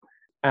lives,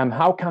 and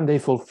how can they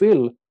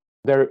fulfill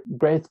their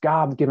great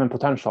God-given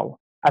potential.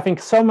 I think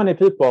so many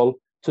people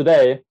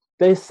today,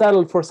 they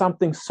settle for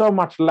something so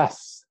much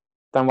less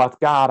than what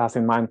God has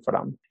in mind for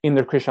them in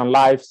their Christian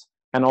lives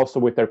and also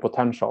with their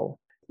potential.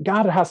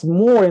 God has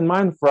more in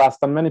mind for us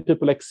than many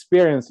people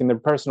experience in their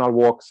personal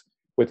walks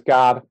with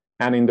God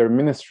and in their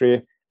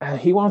ministry. And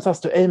He wants us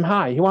to aim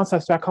high. He wants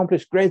us to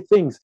accomplish great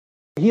things.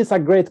 He is a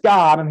great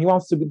God and He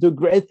wants to do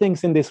great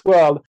things in this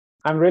world.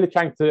 I'm really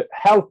trying to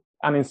help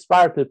and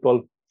inspire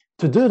people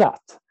to do that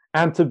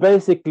and to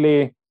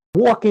basically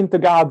walk into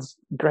God's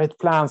great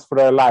plans for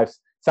their lives.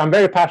 So I'm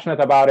very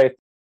passionate about it.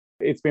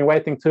 It's been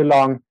waiting too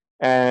long.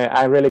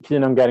 I'm really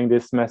keen on getting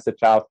this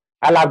message out.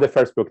 I love the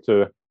first book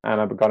too,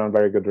 and I've gotten a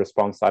very good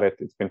response at it.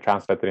 It's been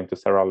translated into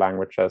several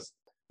languages,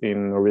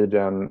 in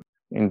Norwegian,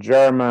 in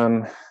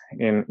German,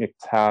 in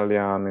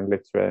Italian, in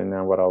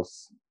Lithuanian, what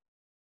else?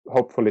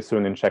 Hopefully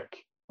soon in Czech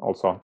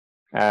also,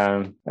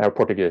 and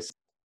Portuguese.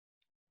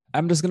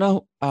 I'm just going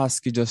to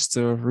ask you just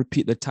to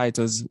repeat the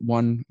titles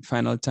one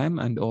final time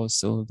and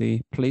also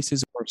the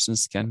places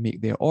persons can make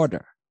their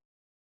order.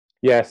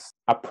 Yes,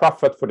 A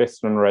Prophet for This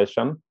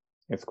Generation.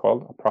 It's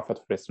called A Prophet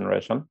for This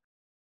Generation.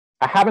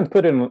 I haven't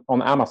put it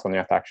on Amazon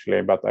yet,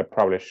 actually, but I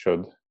probably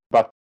should.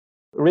 But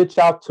reach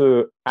out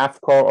to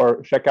AFCO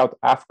or check out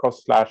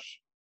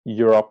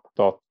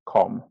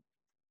afco/europe.com.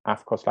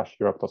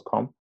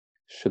 afco/europe.com.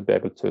 Should be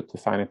able to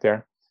find it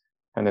there.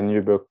 And the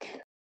new book,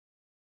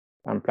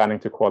 I'm planning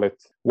to call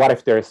it What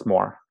If There Is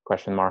More? ?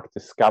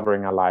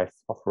 Discovering a life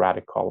of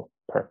radical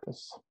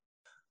purpose.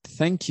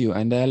 Thank you.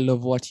 And I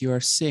love what you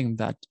are saying,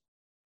 that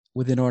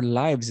within our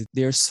lives,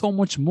 there's so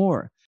much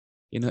more.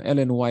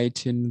 Ellen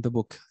White in the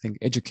book, I think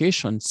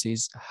Education,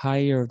 says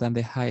higher than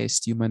the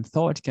highest human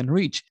thought can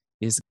reach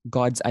is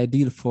God's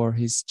ideal for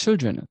His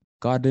children.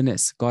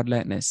 Godliness,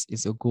 godlikeness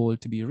is a goal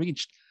to be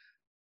reached.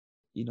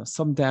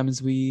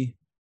 Sometimes we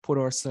put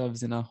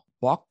ourselves in a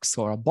box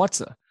or a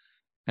bottle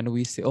and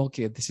we say,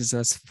 okay, this is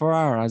as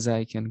far as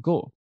I can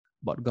go.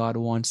 But God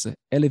wants to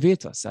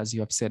elevate us, as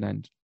you have said.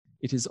 And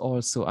it is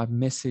also a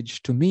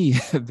message to me,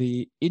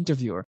 the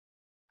interviewer.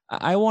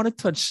 I want to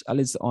touch a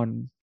little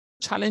on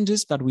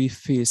challenges that we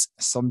face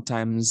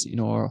sometimes in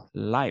our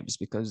lives,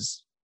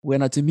 because we're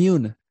not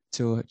immune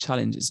to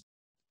challenges.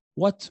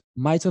 what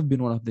might have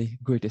been one of the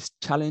greatest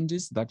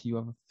challenges that you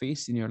have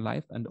faced in your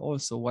life, and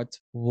also what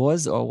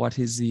was or what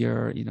is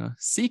your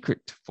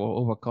secret for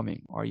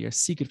overcoming, or your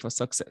secret for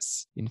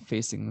success in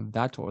facing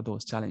that or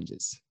those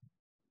challenges?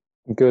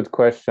 Good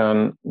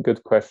question.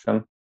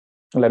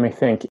 Let me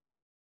think.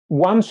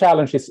 One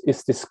challenge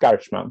is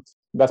discouragement.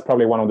 That's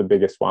probably one of the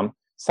biggest one.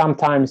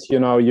 Sometimes,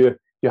 you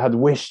had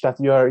wished that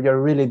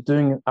you're really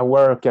doing a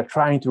work, you're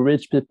trying to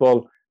reach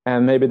people,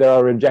 and maybe there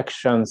are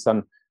rejections,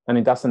 and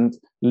it doesn't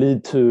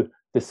lead to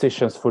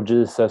decisions for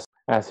Jesus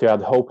as you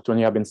had hoped when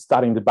you have been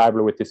studying the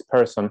Bible with this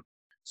person.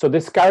 So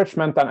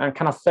discouragement and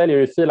kind of failure,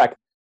 you feel like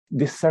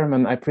this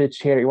sermon I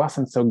preached here, it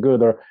wasn't so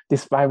good, or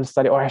this Bible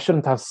study, or I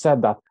shouldn't have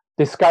said that.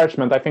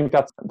 Discouragement, I think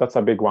that's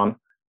a big one.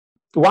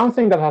 One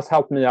thing that has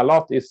helped me a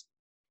lot is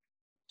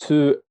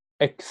to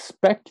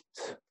expect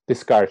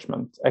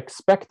discouragement,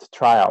 expect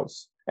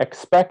trials,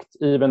 expect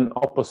even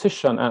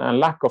opposition and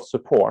lack of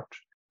support.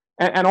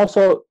 And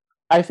also,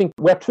 I think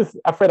we're too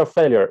afraid of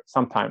failure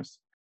sometimes.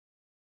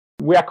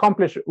 We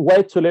accomplish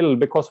way too little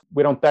because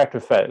we don't dare to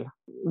fail.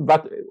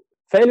 But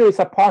failure is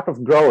a part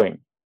of growing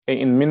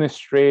in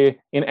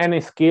ministry, in any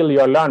skill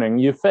you're learning.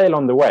 You fail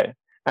on the way.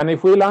 And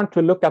if we learn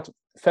to look at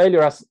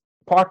failure as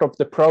part of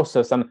the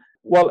process, and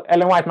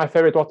Ellen White, my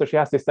favorite author, she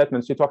has this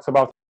statement. She talks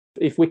about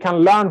if we can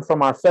learn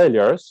from our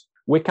failures,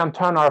 we can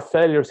turn our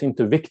failures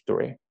into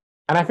victory.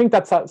 And I think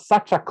that's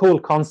such a cool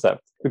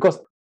concept, because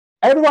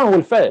everyone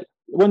will fail.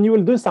 When you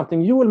will do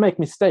something, you will make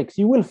mistakes,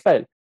 you will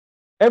fail.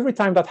 Every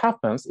time that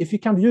happens, if you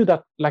can view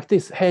that like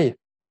this, hey,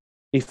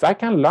 if I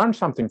can learn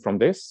something from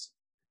this,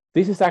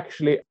 this is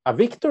actually a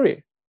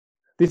victory.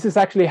 This is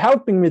actually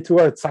helping me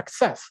towards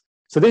success.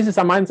 So this is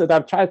a mindset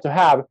I've tried to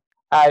have.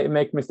 I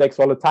make mistakes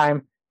all the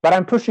time, but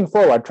I'm pushing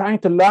forward, trying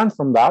to learn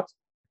from that.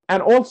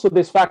 And also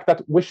this fact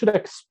that we should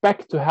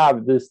expect to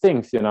have these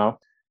things,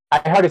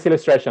 I heard this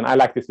illustration. I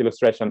like this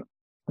illustration.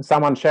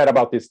 Someone shared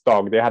about this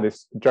dog. They had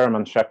this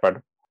German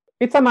Shepherd.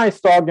 It's a nice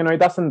dog, it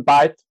doesn't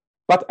bite.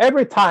 But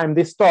every time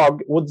this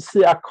dog would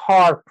see a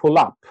car pull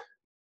up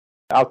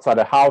outside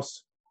the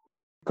house,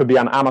 could be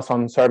an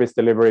Amazon service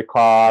delivery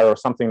car or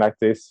something like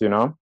this,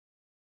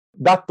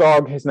 that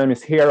dog, his name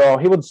is Hero,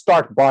 he would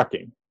start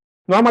barking.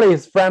 Normally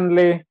he's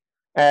friendly,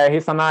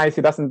 he's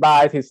he doesn't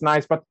bite, he's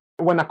nice. But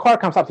when a car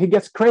comes up, he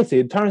gets crazy.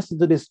 It turns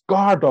into this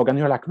guard dog, and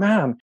you're like,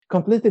 man,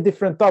 completely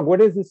different dog. Where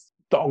does this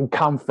dog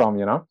come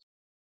from,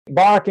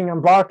 Barking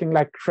and barking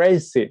like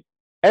crazy.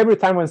 Every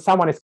time when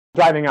someone is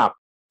driving up,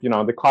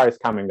 the car is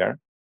coming there.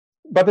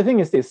 But the thing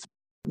is this,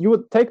 you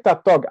would take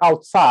that dog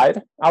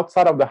outside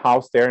of the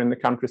house there in the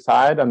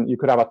countryside, and you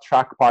could have a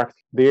truck parked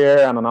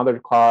there and another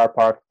car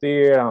parked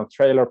there and a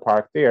trailer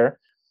parked there.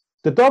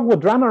 The dog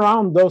would run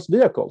around those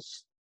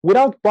vehicles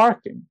without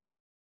barking.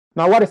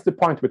 Now, what is the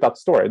point with that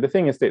story? The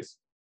thing is this,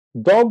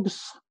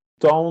 dogs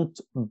don't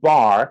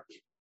bark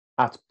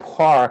at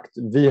parked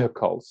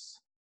vehicles.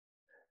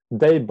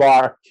 They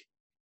bark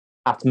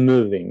at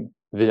moving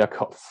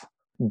vehicles.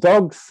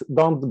 Dogs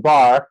don't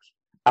bark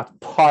at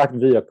parked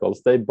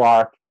vehicles. They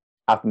bark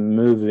at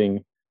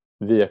moving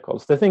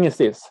vehicles. The thing is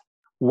this,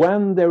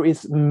 when there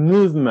is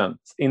movement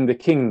in the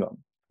kingdom,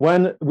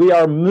 when we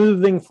are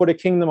moving for the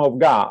kingdom of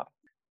God,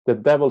 the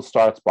devil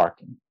starts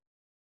barking.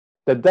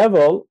 The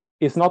devil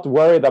is not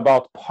worried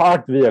about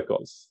parked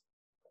vehicles.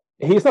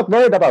 He's not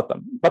worried about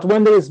them. But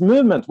when there is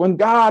movement, when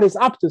God is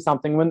up to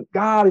something, when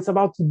God is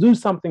about to do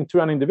something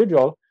to an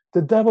individual,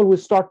 the devil will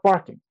start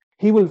barking.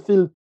 He will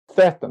feel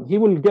threatened. He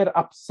will get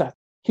upset.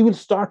 He will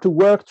start to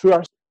work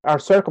through our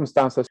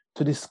circumstances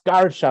to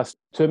discourage us,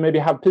 to maybe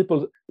have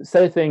people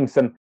say things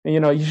and,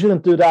 you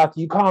shouldn't do that,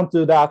 you can't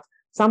do that.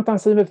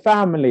 Sometimes even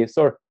families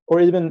or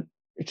even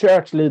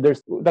church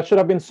leaders that should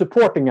have been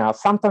supporting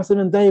us, sometimes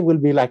even they will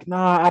be like, no,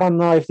 I don't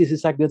know if this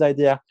is a good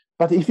idea.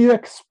 But if you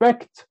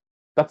expect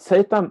that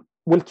Satan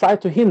will try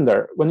to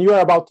hinder when you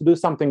are about to do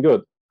something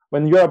good,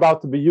 when you're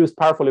about to be used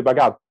powerfully by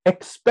God,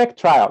 expect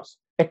trials,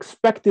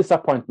 expect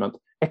disappointment,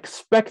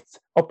 expect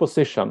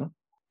opposition,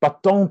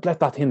 but don't let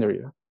that hinder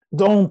you.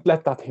 Don't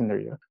let that hinder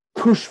you.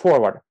 Push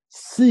forward,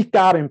 seek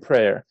God in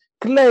prayer,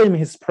 claim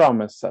his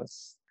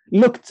promises,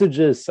 look to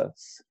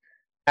Jesus,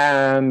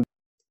 and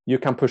you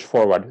can push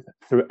forward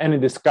through any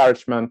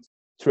discouragement,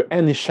 through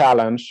any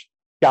challenge.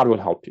 God will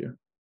help you.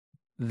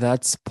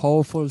 That's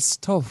powerful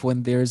stuff.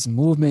 When there's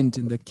movement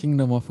in the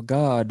kingdom of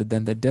God,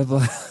 then the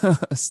devil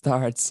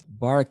starts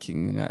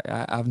barking.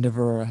 I've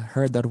never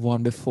heard that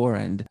one before,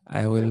 and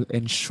I will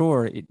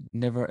ensure it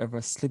never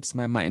ever slips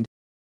my mind.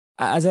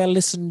 As I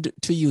listened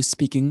to you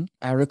speaking,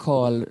 I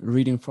recall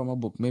reading from a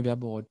book maybe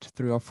about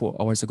 3 or 4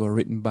 hours ago,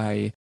 written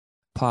by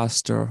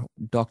Pastor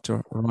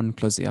Dr. Ron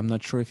Closey. I'm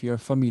not sure if you're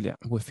familiar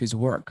with his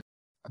work,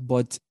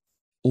 but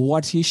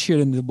what he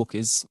shared in the book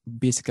is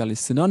basically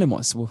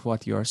synonymous with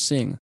what you are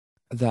saying,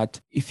 that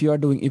if you are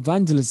doing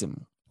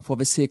evangelism for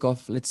the sake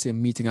of, let's say,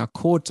 meeting a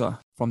quota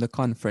from the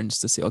conference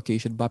to say, okay, you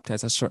should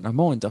baptize a certain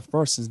amount of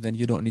persons, then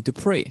you don't need to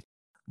pray.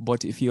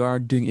 But if you are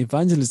doing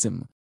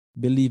evangelism,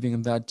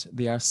 believing that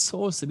they are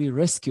souls to be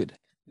rescued,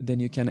 then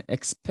you can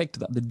expect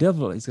that the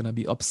devil is going to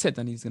be upset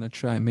and he's going to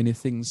try many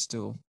things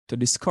to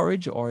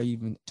discourage or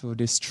even to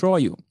destroy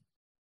you.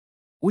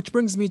 Which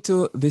brings me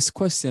to this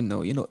question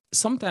now.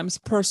 Sometimes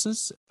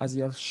persons, as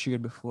you have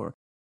shared before,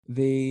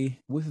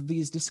 with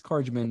these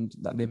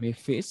discouragement that they may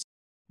face,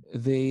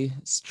 they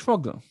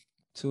struggle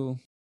to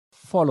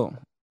follow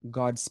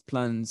God's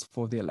plans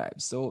for their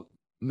lives. So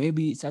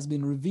maybe it has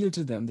been revealed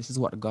to them, this is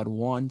what God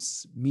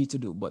wants me to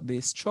do, but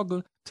they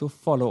struggle to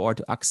follow or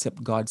to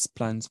accept God's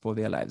plans for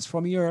their lives.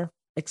 From your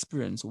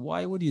experience,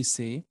 why would you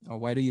say, or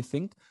why do you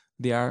think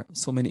there are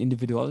so many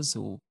individuals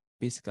who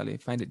basically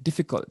find it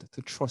difficult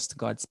to trust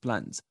God's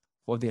plans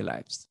for their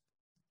lives?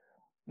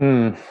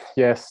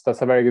 Yes,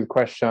 that's a very good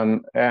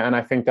question. And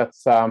I think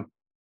that's a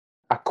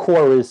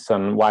core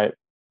reason why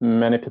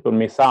many people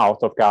miss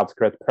out of God's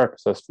great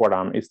purposes for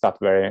them is that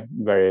very,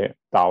 very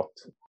doubt,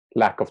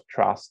 lack of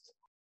trust.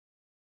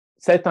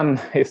 Satan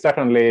is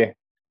certainly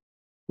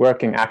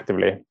working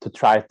actively to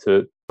try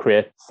to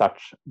create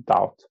such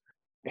doubt.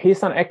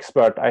 He's an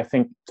expert, I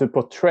think, to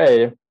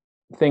portray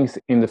things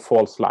in the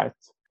false light.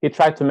 He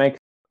tried to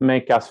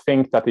make us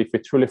think that if we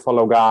truly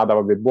follow God, that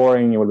will be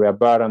boring, it will be a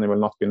burden, it will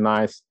not be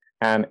nice.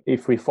 And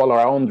if we follow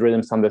our own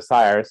dreams and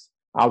desires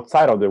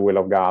outside of the will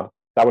of God,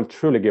 that will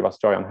truly give us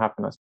joy and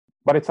happiness.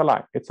 But it's a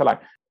lie. It's a lie.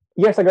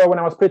 Years ago, when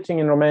I was preaching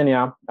in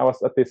Romania, I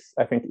was at this,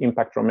 I think,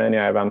 Impact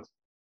Romania event.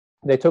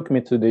 They took me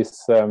to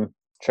this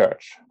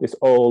church, this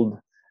old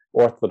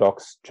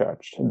Orthodox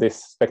church,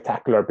 this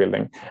spectacular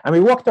building. And we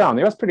walked around.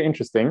 It was pretty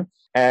interesting.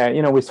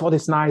 We saw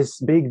this nice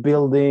big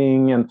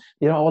building and,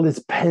 all these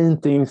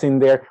paintings in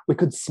there. We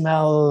could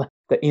smell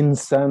the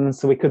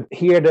incense. We could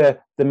hear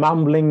the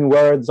mumbling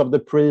words of the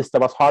priest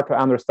that was hard to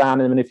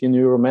understand, even if you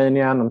knew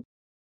Romanian. And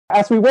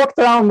as we walked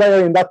around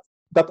there in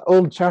that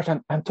old church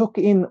and took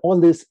in all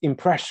these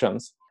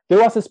impressions,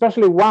 there was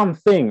especially one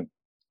thing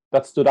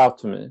that stood out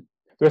to me.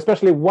 There was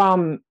especially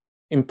one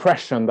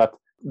impression that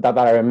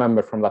I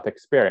remember from that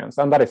experience,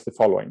 and that is the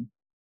following.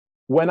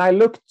 When I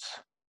looked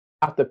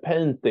at the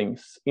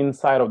paintings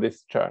inside of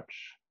this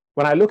church,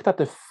 when I looked at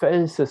the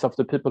faces of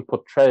the people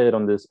portrayed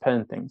on these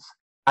paintings,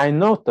 I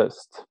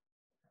noticed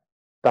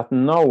that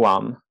no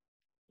one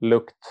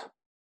looked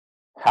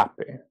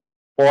happy.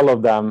 All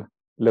of them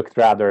looked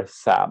rather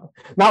sad.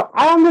 Now,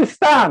 I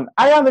understand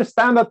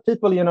that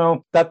people,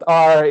 that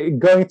are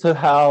going to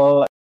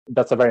hell,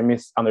 that's a very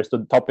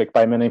misunderstood topic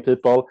by many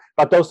people,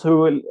 but those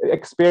who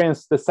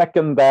experience the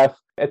second death,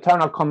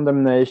 eternal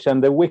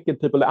condemnation, the wicked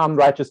people, the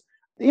unrighteous,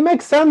 it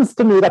makes sense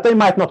to me that they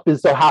might not be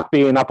so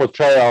happy in a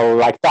portrayal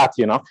like that,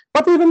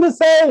 But even the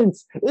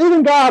saints,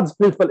 even God's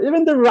people,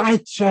 even the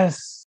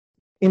righteous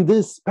in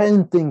these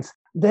paintings,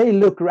 they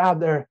looked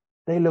rather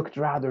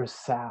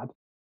sad.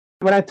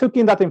 When I took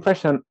in that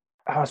impression,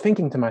 I was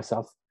thinking to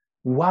myself,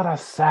 what a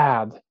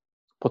sad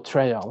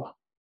portrayal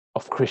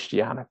of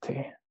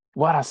Christianity.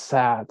 What a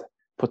sad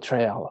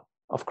portrayal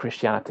of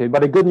Christianity.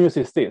 But the good news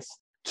is this: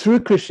 true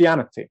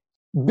Christianity,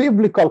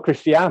 biblical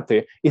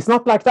Christianity, is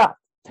not like that.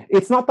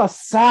 It's not a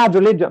sad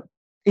religion.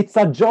 It's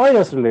a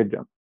joyous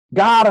religion.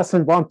 God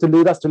doesn't want to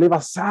lead us to live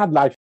a sad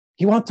life.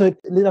 He wants to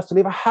lead us to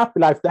live a happy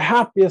life, the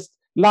happiest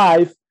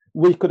life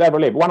we could ever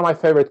live. One of my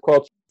favorite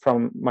quotes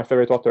from my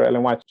favorite author,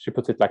 Ellen White, she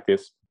puts it like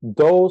this: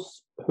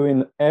 those who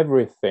in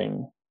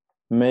everything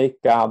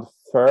make God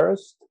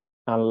first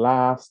and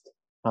last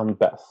and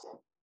best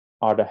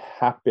are the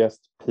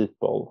happiest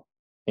people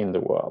in the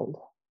world.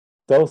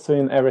 Those who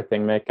in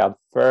everything make God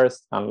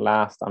first and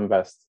last and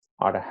best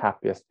are the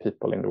happiest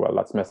people in the world.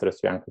 That's Messages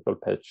to Young People,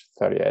 page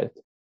 38.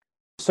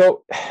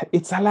 So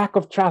it's a lack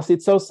of trust.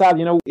 It's so sad.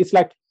 It's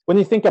like, when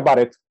you think about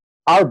it,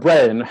 our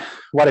brain,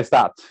 what is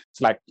that?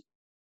 It's like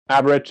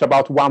average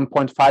about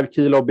 1.5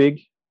 kilo big.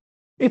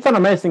 It's an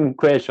amazing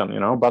creation,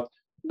 but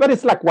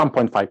it's like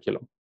 1.5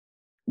 kilo.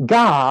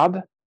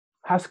 God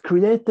has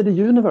created the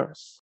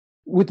universe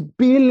with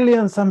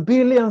billions and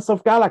billions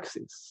of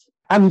galaxies.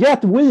 And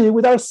yet we,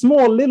 with our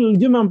small little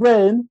human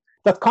brain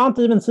that can't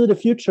even see the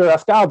future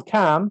as God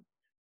can,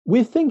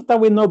 we think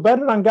that we know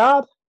better than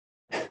God.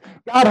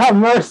 God have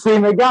mercy,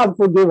 may God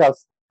forgive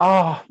us.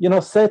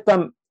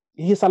 Satan,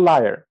 he's a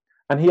liar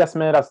and he has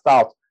made us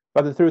doubt.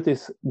 But the truth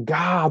is,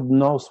 God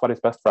knows what is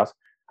best for us.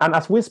 And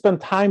as we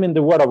spend time in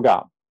the Word of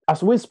God,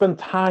 as we spend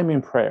time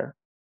in prayer,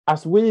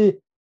 as we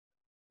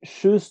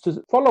choose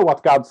to follow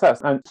what God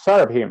says and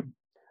serve Him,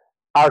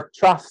 our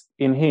trust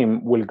in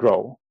Him will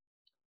grow.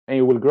 And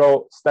it will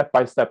grow step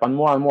by step. And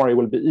more, it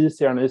will be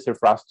easier and easier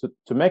for us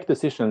to make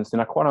decisions in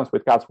accordance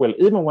with God's will,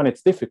 even when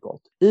it's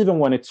difficult, even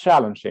when it's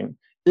challenging,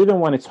 even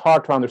when it's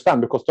hard to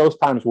understand, because those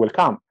times will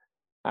come.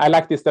 I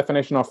like this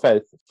definition of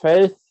faith.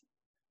 Faith,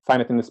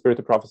 find it in the Spirit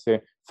of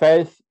Prophecy,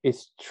 faith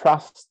is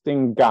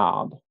trusting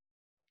God,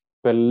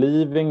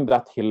 believing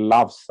that He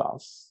loves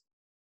us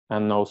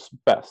and knows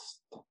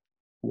best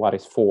what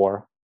is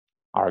for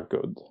our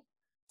good.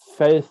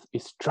 Faith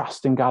is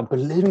trusting God,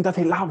 believing that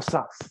He loves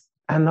us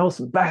and knows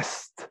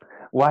best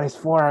what is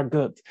for our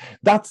good.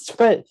 That's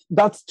faith.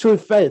 That's true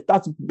faith.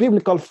 That's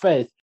biblical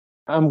faith.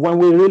 And when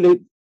we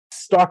really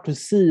start to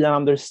see and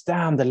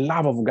understand the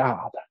love of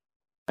God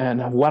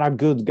and what a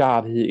good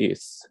God he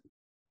is,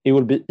 it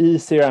will be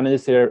easier and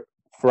easier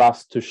for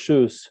us to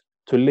choose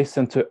to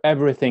listen to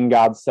everything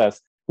God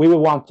says. We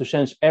will want to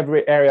change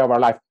every area of our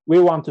life. We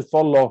want to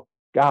follow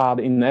God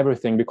in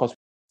everything because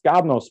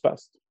God knows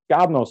best.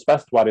 God knows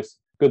best what is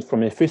good for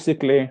me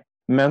physically,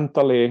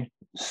 mentally,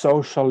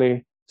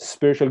 socially,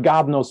 spiritually.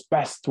 God knows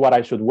best what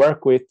I should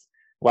work with,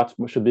 what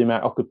should be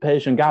my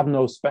occupation. God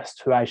knows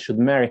best who I should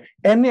marry.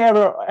 Any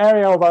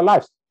area of our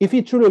lives. If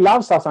he truly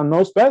loves us and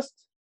knows best,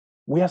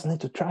 we just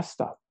need to trust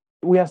that.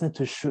 We just need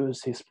to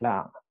choose his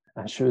plan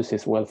and choose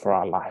his will for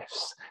our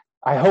lives.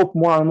 I hope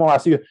more and more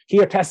as you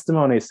hear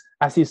testimonies,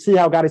 as you see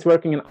how God is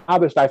working in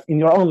others' life, in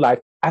your own life,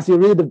 as you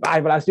read the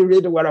Bible, as you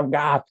read the Word of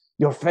God,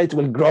 your faith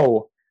will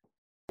grow.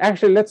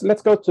 Actually,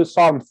 let's go to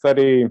Psalm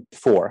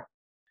 34.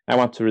 I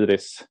want to read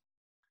this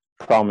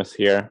promise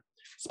here,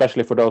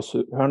 especially for those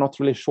who are not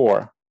really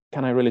sure.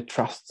 Can I really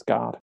trust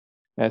God?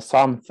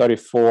 Psalm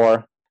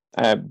 34,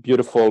 a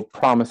beautiful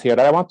promise here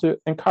that I want to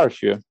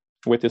encourage you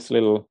with this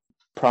little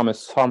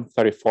promise. Psalm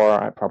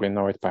 34, I probably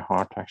know it by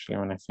heart, actually,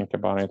 when I think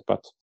about it,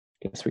 but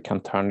I guess we can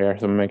turn there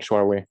to make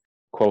sure we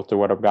quote the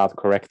Word of God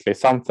correctly.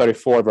 Psalm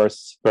 34,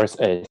 verse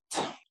 8.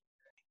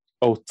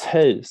 Oh,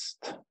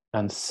 taste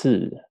and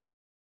see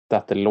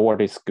that the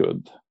Lord is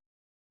good.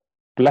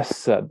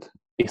 Blessed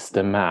is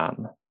the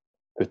man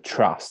who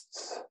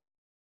trusts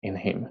in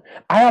him.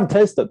 I have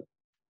tasted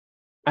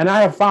and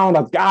I have found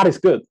that God is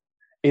good.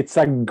 It's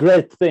a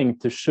great thing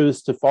to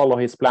choose to follow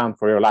his plan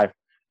for your life.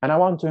 And I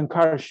want to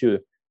encourage you,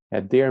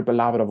 dear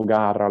beloved of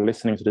God, are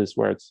listening to these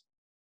words.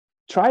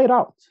 Try it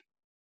out.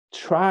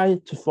 Try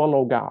to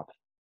follow God.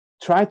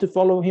 Try to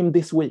follow him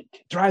this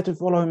week. Try to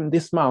follow him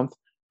this month.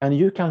 And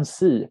you can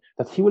see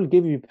that he will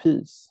give you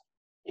peace.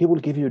 He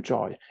will give you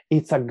joy.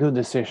 It's a good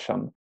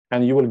decision.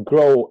 And you will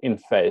grow in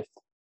faith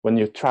when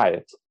you try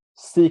it.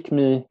 Seek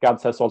me,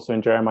 God says also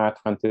in Jeremiah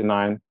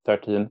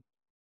 29:13.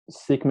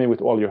 Seek me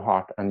with all your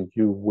heart and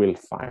you will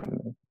find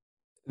me.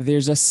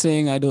 There's a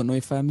saying, I don't know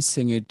if I'm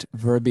saying it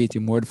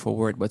verbatim, word for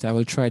word, but I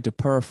will try to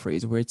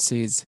paraphrase, where it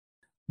says,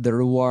 the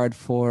reward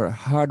for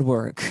hard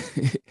work,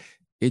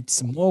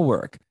 it's more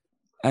work.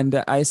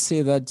 And I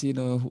say that,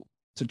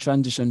 to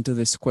transition to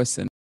this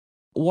question,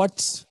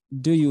 what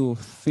do you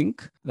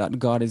think that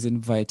God is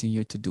inviting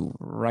you to do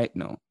right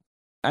now?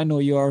 I know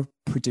you're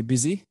pretty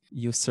busy.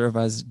 You serve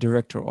as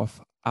director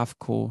of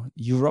AFCO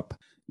Europe.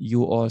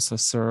 You also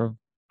serve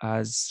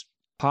as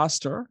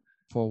pastor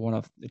for one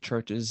of the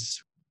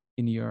churches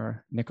in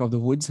your neck of the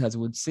woods, as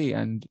we would say,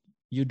 and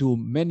you do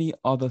many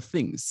other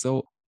things.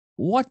 So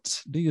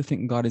what do you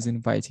think God is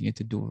inviting you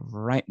to do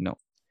right now?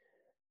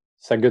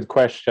 It's a good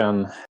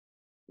question.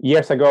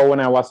 Years ago, when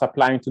I was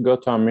applying to go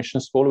to a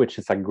mission school, which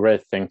is a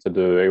great thing to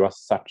do, it was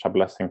such a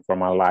blessing for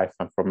my life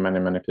and for many,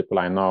 many people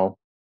I know.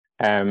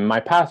 And my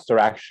pastor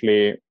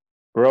actually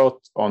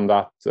wrote on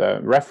that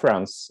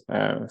reference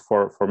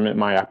for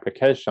my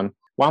application.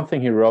 One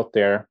thing he wrote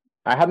there,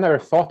 I had never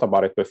thought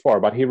about it before,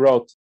 but he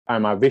wrote,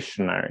 I'm a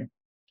visionary.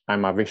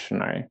 I'm a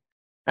visionary.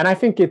 And I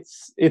think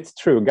it's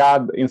true.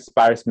 God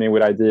inspires me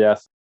with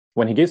ideas.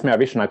 When he gives me a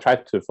vision, I try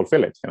to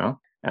fulfill it,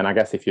 And I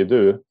guess if you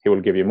do, he will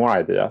give you more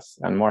ideas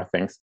and more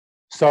things.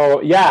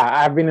 So yeah,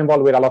 I've been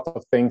involved with a lot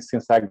of things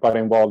since I got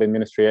involved in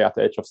ministry at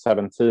the age of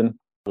 17,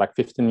 like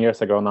 15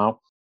 years ago now.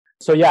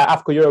 So yeah,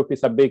 AFCO Europe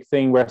is a big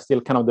thing. We're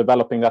still kind of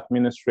developing that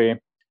ministry.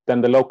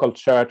 Then the local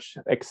church,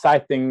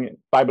 exciting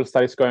Bible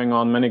studies going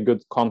on, many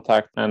good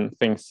contact and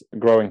things,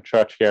 growing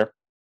church here.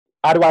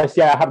 Otherwise,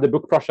 yeah, I have the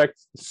book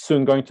project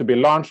soon going to be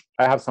launched.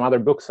 I have some other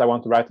books I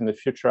want to write in the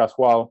future as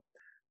well.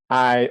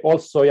 I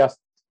also just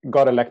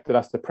got elected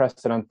as the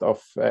president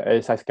of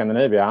ASI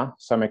Scandinavia.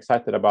 So I'm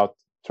excited about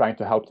trying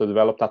to help to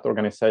develop that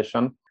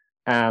organization.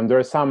 And there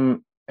are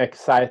some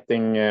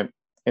exciting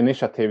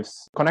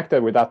initiatives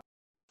connected with that.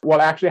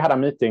 Well, I actually had a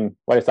meeting,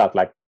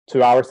 like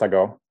 2 hours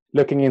ago,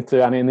 looking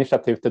into an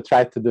initiative to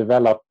try to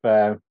develop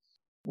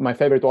my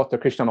favorite author,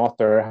 Christian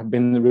author, have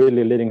been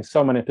really leading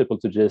so many people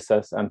to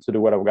Jesus and to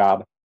the Word of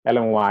God,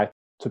 Ellen White,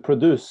 to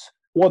produce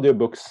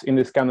audiobooks in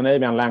the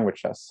Scandinavian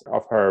languages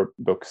of her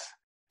books.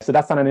 So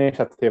that's an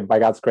initiative, by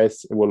God's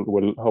grace,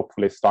 will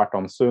hopefully start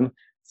on soon.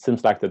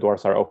 Seems like the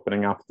doors are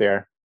opening up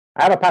there.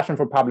 I have a passion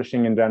for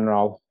publishing in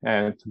general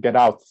and to get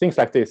out things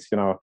like this,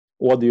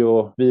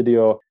 audio,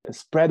 video,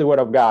 spread the Word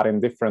of God in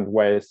different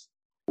ways.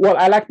 Well,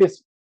 I like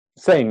this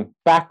saying,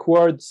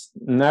 backwards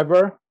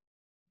never,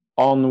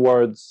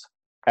 onwards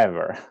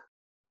ever.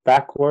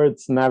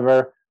 Backwards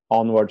never,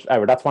 onwards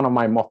ever. That's one of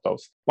my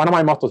mottos. One of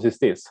my mottos is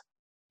this: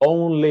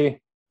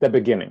 only the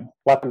beginning.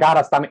 What God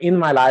has done in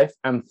my life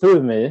and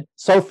through me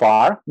so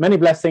far, many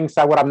blessings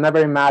I would have never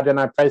imagined.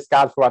 I praise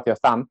God for what he has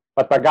done.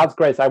 But by God's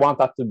grace, I want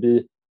that to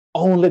be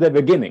only the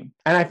beginning.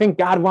 And I think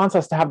God wants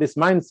us to have this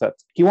mindset.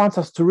 He wants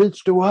us to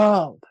reach the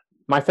world.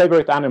 My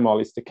favorite animal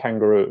is the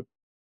kangaroo.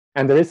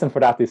 And the reason for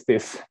that is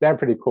this. They're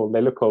pretty cool.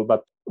 They look cool.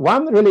 But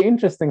one really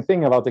interesting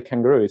thing about the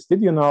kangaroo is,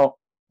 did you know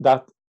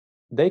that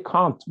they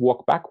can't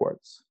walk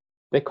backwards?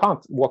 They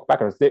can't walk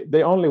backwards.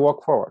 They only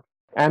walk forward.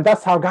 And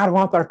that's how God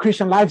wants our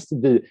Christian lives to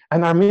be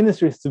and our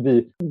ministries to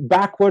be.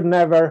 Backward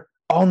never,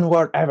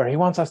 onward ever. He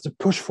wants us to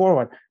push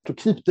forward, to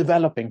keep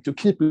developing, to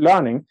keep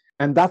learning.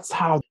 And that's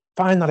how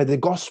finally the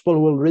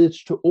gospel will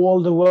reach to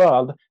all the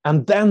world.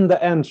 And then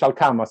the end shall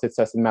come, as it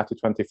says in Matthew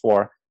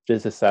 24,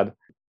 Jesus said.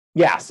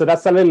 Yeah, so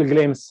that's a little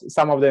glimpse,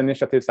 some of the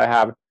initiatives I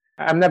have.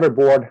 I'm never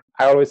bored.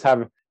 I always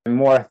have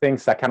more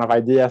things, that kind of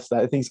ideas,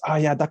 that things, oh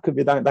yeah, that could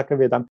be done, that could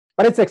be done.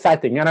 But it's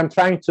exciting. And I'm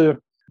trying to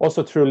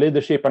also, through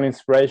leadership and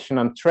inspiration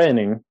and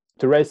training,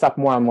 to raise up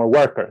more and more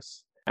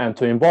workers and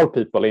to involve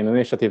people in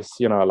initiatives,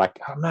 like,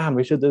 oh man,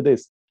 we should do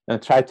this,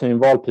 and try to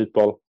involve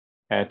people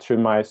through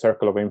my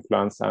circle of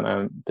influence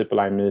and people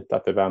I meet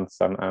at events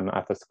and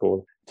at the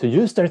school, to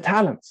use their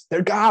talents,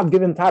 their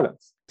God-given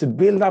talents, to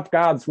build up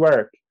God's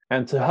work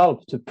and to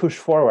help to push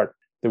forward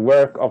the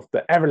work of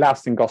the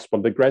everlasting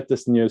gospel, the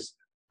greatest news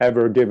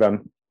ever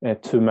given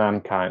to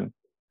mankind.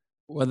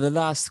 Well, the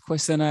last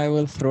question I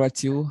will throw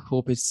at you,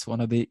 hope it's one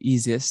of the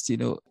easiest,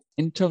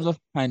 in terms of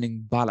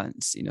finding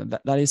balance,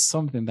 that is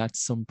something that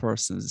some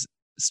persons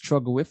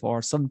struggle with,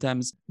 or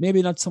sometimes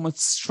maybe not so much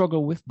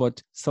struggle with,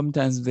 but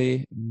sometimes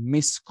they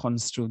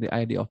misconstrue the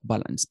idea of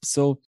balance.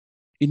 So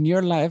in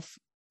your life,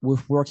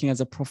 with working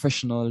as a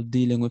professional,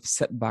 dealing with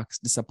setbacks,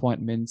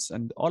 disappointments,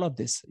 and all of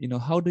this,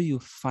 how do you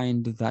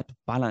find that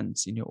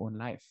balance in your own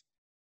life?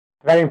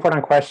 Very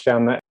important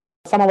question.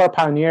 Some of our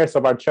pioneers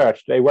of our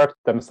church, they worked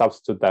themselves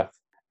to death.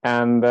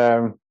 And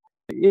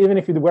even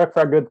if you work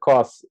for a good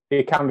cause,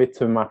 it can be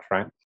too much,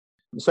 right?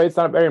 So it's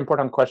a very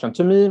important question.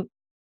 To me,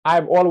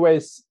 I've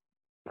always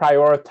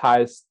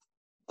prioritized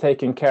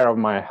taking care of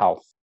my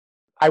health.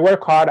 I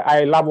work hard.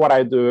 I love what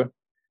I do.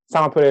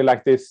 Someone put it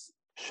like this: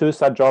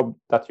 choose a job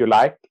that you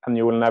like, and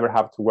you will never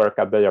have to work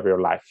a day of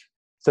your life.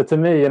 So to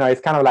me,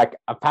 it's kind of like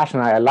a passion.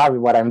 I love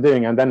what I'm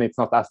doing, and then it's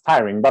not as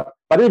tiring. But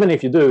even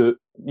if you do,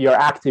 you're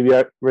active,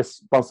 your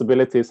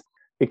responsibilities,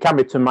 it can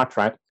be too much,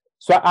 right?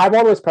 So I've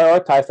always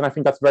prioritized, and I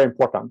think that's very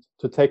important,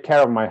 to take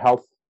care of my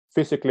health,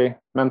 physically,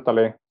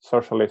 mentally,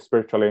 socially,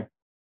 spiritually.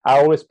 I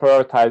always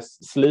prioritize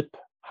sleep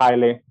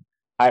highly.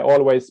 I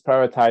always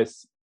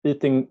prioritize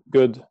eating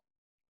good,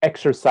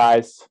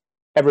 exercise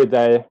every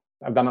day.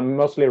 I've done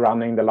mostly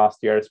running the last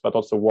years, but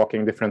also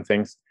walking, different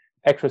things,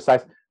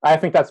 exercise. I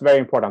think that's very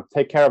important.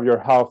 Take care of your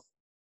health.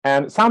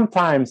 And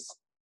sometimes,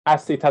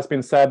 as it has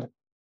been said,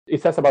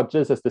 it says about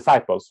Jesus'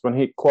 disciples, when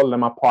he called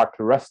them apart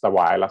to rest a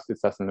while, as it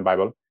says in the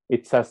Bible,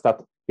 it says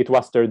that it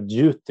was their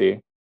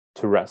duty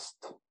to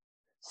rest.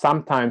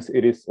 Sometimes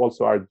it is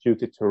also our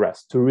duty to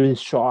rest, to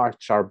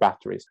recharge our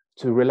batteries,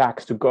 to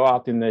relax, to go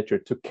out in nature,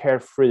 to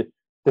carefree.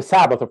 The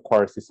Sabbath, of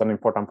course, is an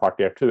important part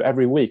here too.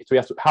 Every week, to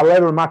just,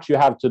 however much you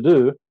have to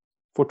do,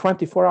 for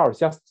 24 hours,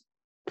 just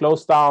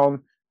close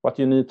down what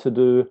you need to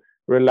do,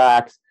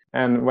 relax.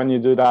 And when you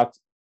do that,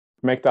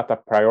 make that a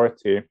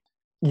priority.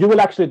 You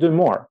will actually do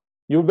more.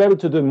 You'll be able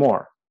to do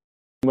more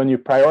when you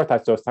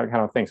prioritize those kind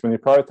of things, when you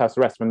prioritize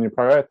rest, when you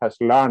prioritize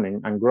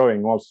learning and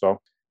growing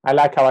also. I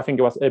like how, I think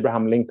it was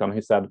Abraham Lincoln,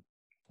 he said,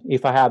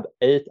 if I had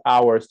 8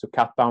 hours to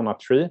cut down a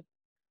tree,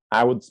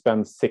 I would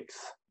spend 6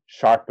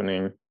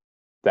 sharpening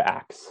the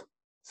axe.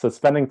 So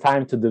spending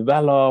time to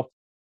develop,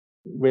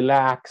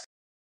 relax,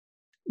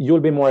 you'll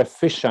be more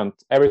efficient.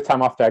 Every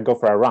time after I go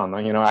for a run,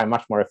 I'm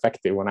much more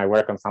effective when I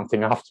work on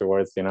something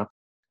afterwards,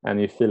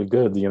 and you feel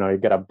good, you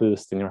get a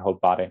boost in your whole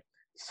body.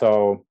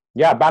 So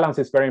yeah, balance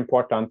is very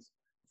important,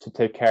 to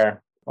take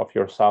care of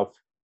yourself.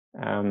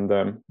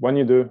 And when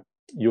you do,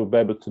 you'll be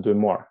able to do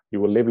more.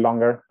 You will live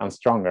longer and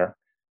stronger,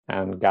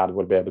 and God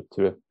will be able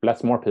to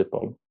bless more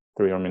people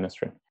through your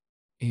ministry.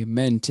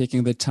 Amen.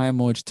 Taking the time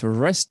out to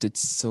rest,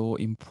 it's so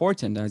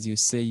important. As you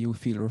say, you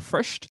feel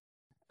refreshed,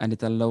 and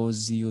it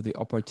allows you the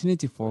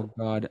opportunity for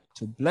God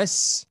to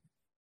bless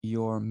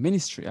your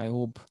ministry. I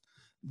hope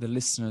the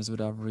listeners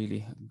would have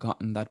really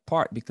gotten that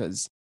part,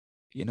 because,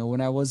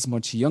 when I was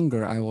much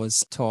younger, I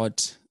was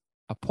taught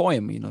a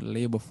poem,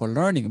 labor for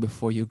learning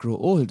before you grow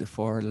old,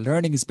 for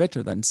learning is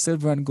better than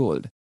silver and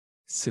gold.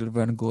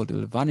 Silver and gold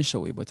will vanish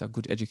away, but a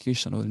good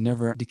education will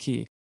never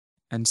decay.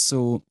 And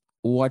so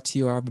what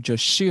you have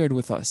just shared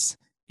with us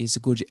is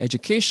good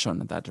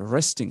education, that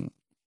resting,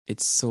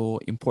 it's so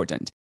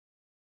important.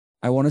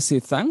 I want to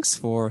say thanks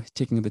for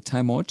taking the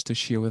time out to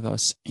share with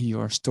us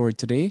your story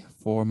today.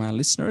 For my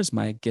listeners,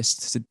 my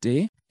guest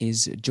today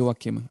is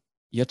Joakim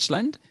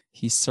Hjortland.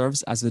 He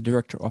serves as the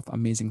director of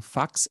Amazing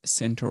Facts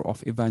Center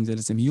of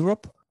Evangelism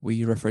Europe.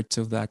 We refer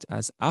to that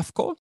as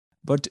AFCO.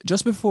 But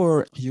just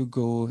before you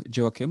go,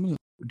 Joakim,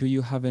 do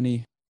you have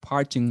any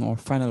parting or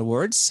final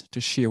words to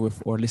share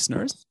with our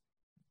listeners?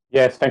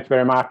 Yes, thank you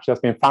very much.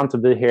 It's been fun to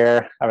be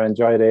here. I've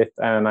enjoyed it.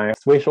 And I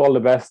wish all the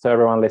best to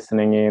everyone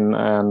listening in.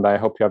 And I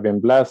hope you have been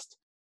blessed.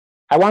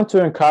 I want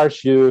to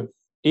encourage you,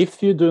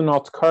 if you do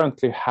not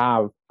currently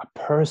have a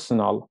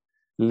personal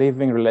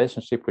living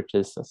relationship with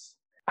Jesus,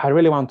 I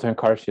really want to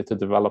encourage you to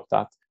develop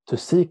that, to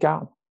seek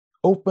out,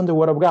 open the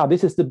Word of God.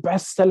 This is the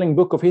best-selling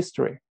book of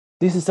history.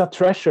 This is a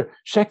treasure.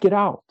 Check it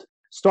out.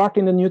 Start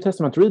in the New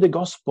Testament, read the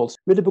Gospels,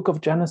 read the book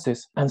of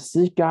Genesis, and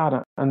seek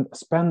God and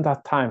spend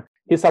that time.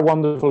 He's a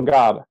wonderful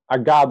God, a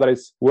God that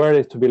is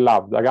worthy to be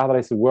loved, a God that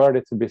is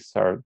worthy to be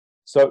served.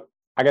 So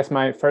I guess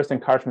my first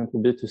encouragement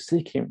would be to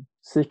seek him.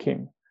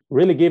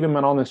 Really give him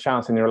an honest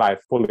chance in your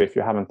life fully if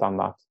you haven't done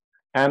that.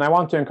 And I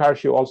want to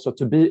encourage you also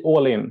to be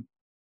all in.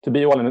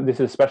 This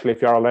is especially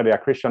if you're already a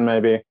Christian,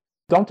 maybe.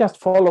 Don't just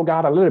follow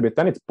God a little bit,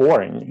 then it's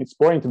boring. It's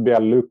boring to be a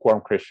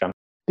lukewarm Christian.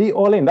 Be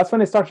all in. That's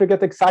when it starts to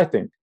get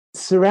exciting.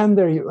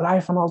 Surrender your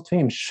life and all to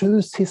him.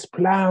 Choose his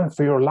plan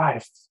for your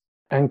life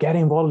and get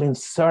involved in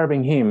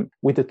serving him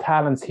with the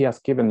talents he has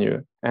given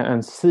you,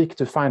 and seek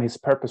to find his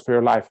purpose for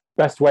your life.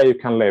 Best way you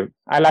can live.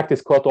 I like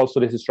this quote also.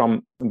 This is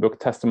from the book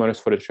Testimonies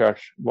for the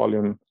Church,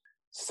 volume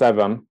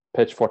 7,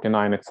 page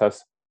 49. It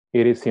says,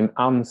 "It is in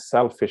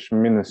unselfish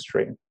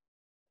ministry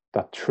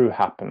that true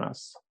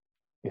happiness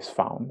is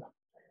found."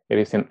 It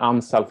is in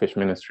unselfish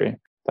ministry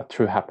that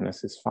true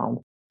happiness is found.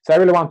 So I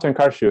really want to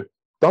encourage you,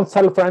 don't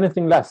settle for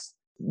anything less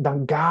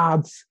than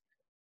God's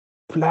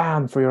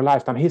plan for your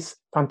life, than his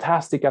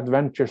fantastic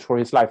adventures for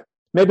his life.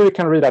 Maybe we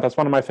can read that as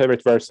one of my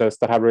favorite verses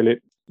that have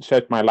really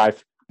shaped my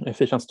life.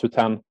 Ephesians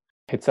 2:10.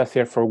 It says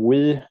here, "For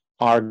we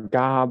are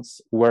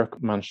God's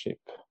workmanship,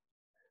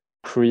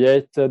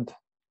 created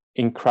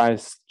in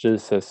Christ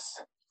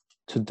Jesus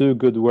to do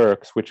good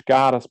works, which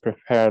God has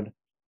prepared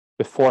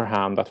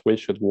beforehand that we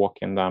should walk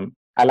in them."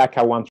 I like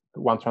how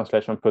one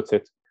translation puts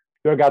it.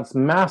 You're God's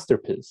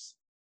masterpiece.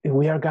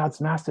 We are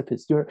God's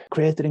masterpiece. You're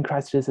created in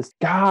Christ Jesus.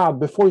 God,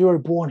 before you were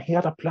born, he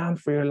had a plan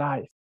for your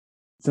life.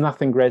 It's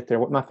nothing greater,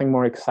 nothing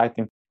more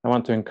exciting. I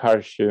want to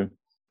encourage you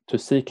to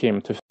seek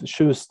him, to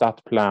choose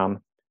that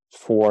plan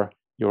for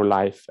your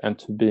life, and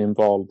to be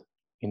involved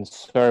in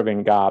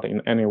serving God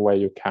in any way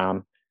you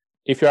can.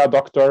 If you're a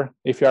doctor,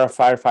 if you're a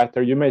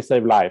firefighter, you may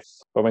save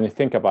lives. But when you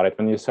think about it,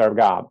 when you serve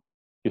God,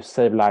 you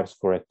save lives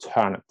for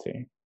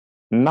eternity.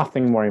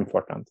 Nothing more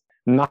important,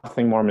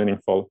 nothing more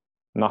meaningful,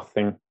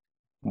 nothing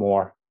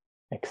more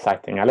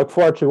exciting. I look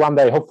forward to one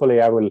day,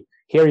 hopefully I will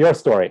hear your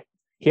story,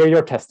 hear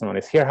your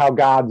testimonies, hear how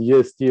God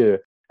used you.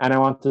 And I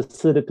want to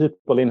see the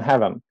people in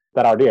heaven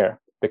that are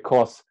there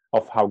because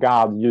of how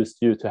God used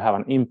you to have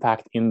an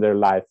impact in their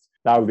life.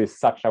 That would be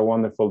such a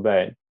wonderful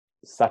day,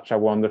 such a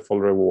wonderful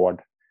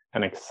reward,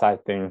 an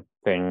exciting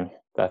thing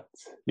that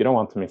you don't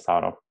want to miss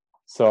out of.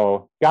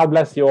 So God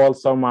bless you all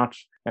so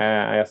much.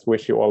 I just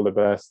wish you all the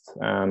best.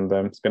 And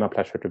it's been a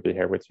pleasure to be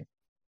here with you.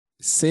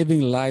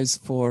 Saving lives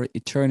for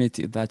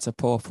eternity. That's a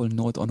powerful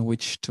note on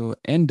which to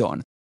end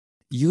on.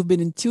 You've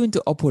been in tune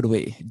to Upward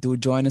Way. Do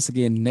join us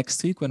again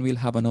next week when we'll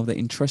have another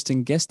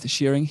interesting guest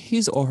sharing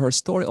his or her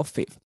story of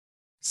faith.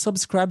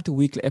 Subscribe to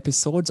weekly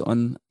episodes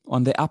on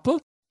the Apple,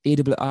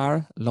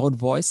 AWR, Loud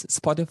Voice,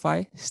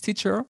 Spotify,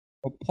 Stitcher,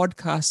 or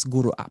Podcast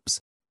Guru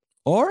apps.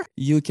 Or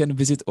you can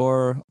visit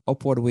our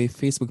Upward Way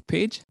Facebook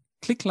page,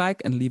 click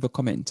like and leave a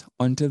comment.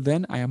 Until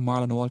then, I am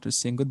Marlon Walters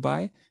saying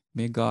goodbye.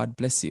 May God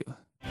bless you.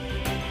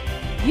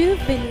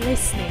 You've been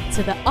listening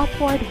to the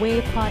Upward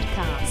Way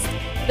podcast,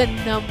 the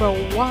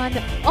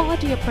 #1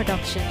 audio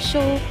production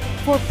show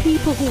for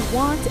people who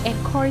want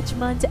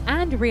encouragement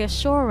and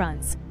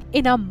reassurance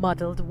in a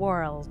muddled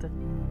world.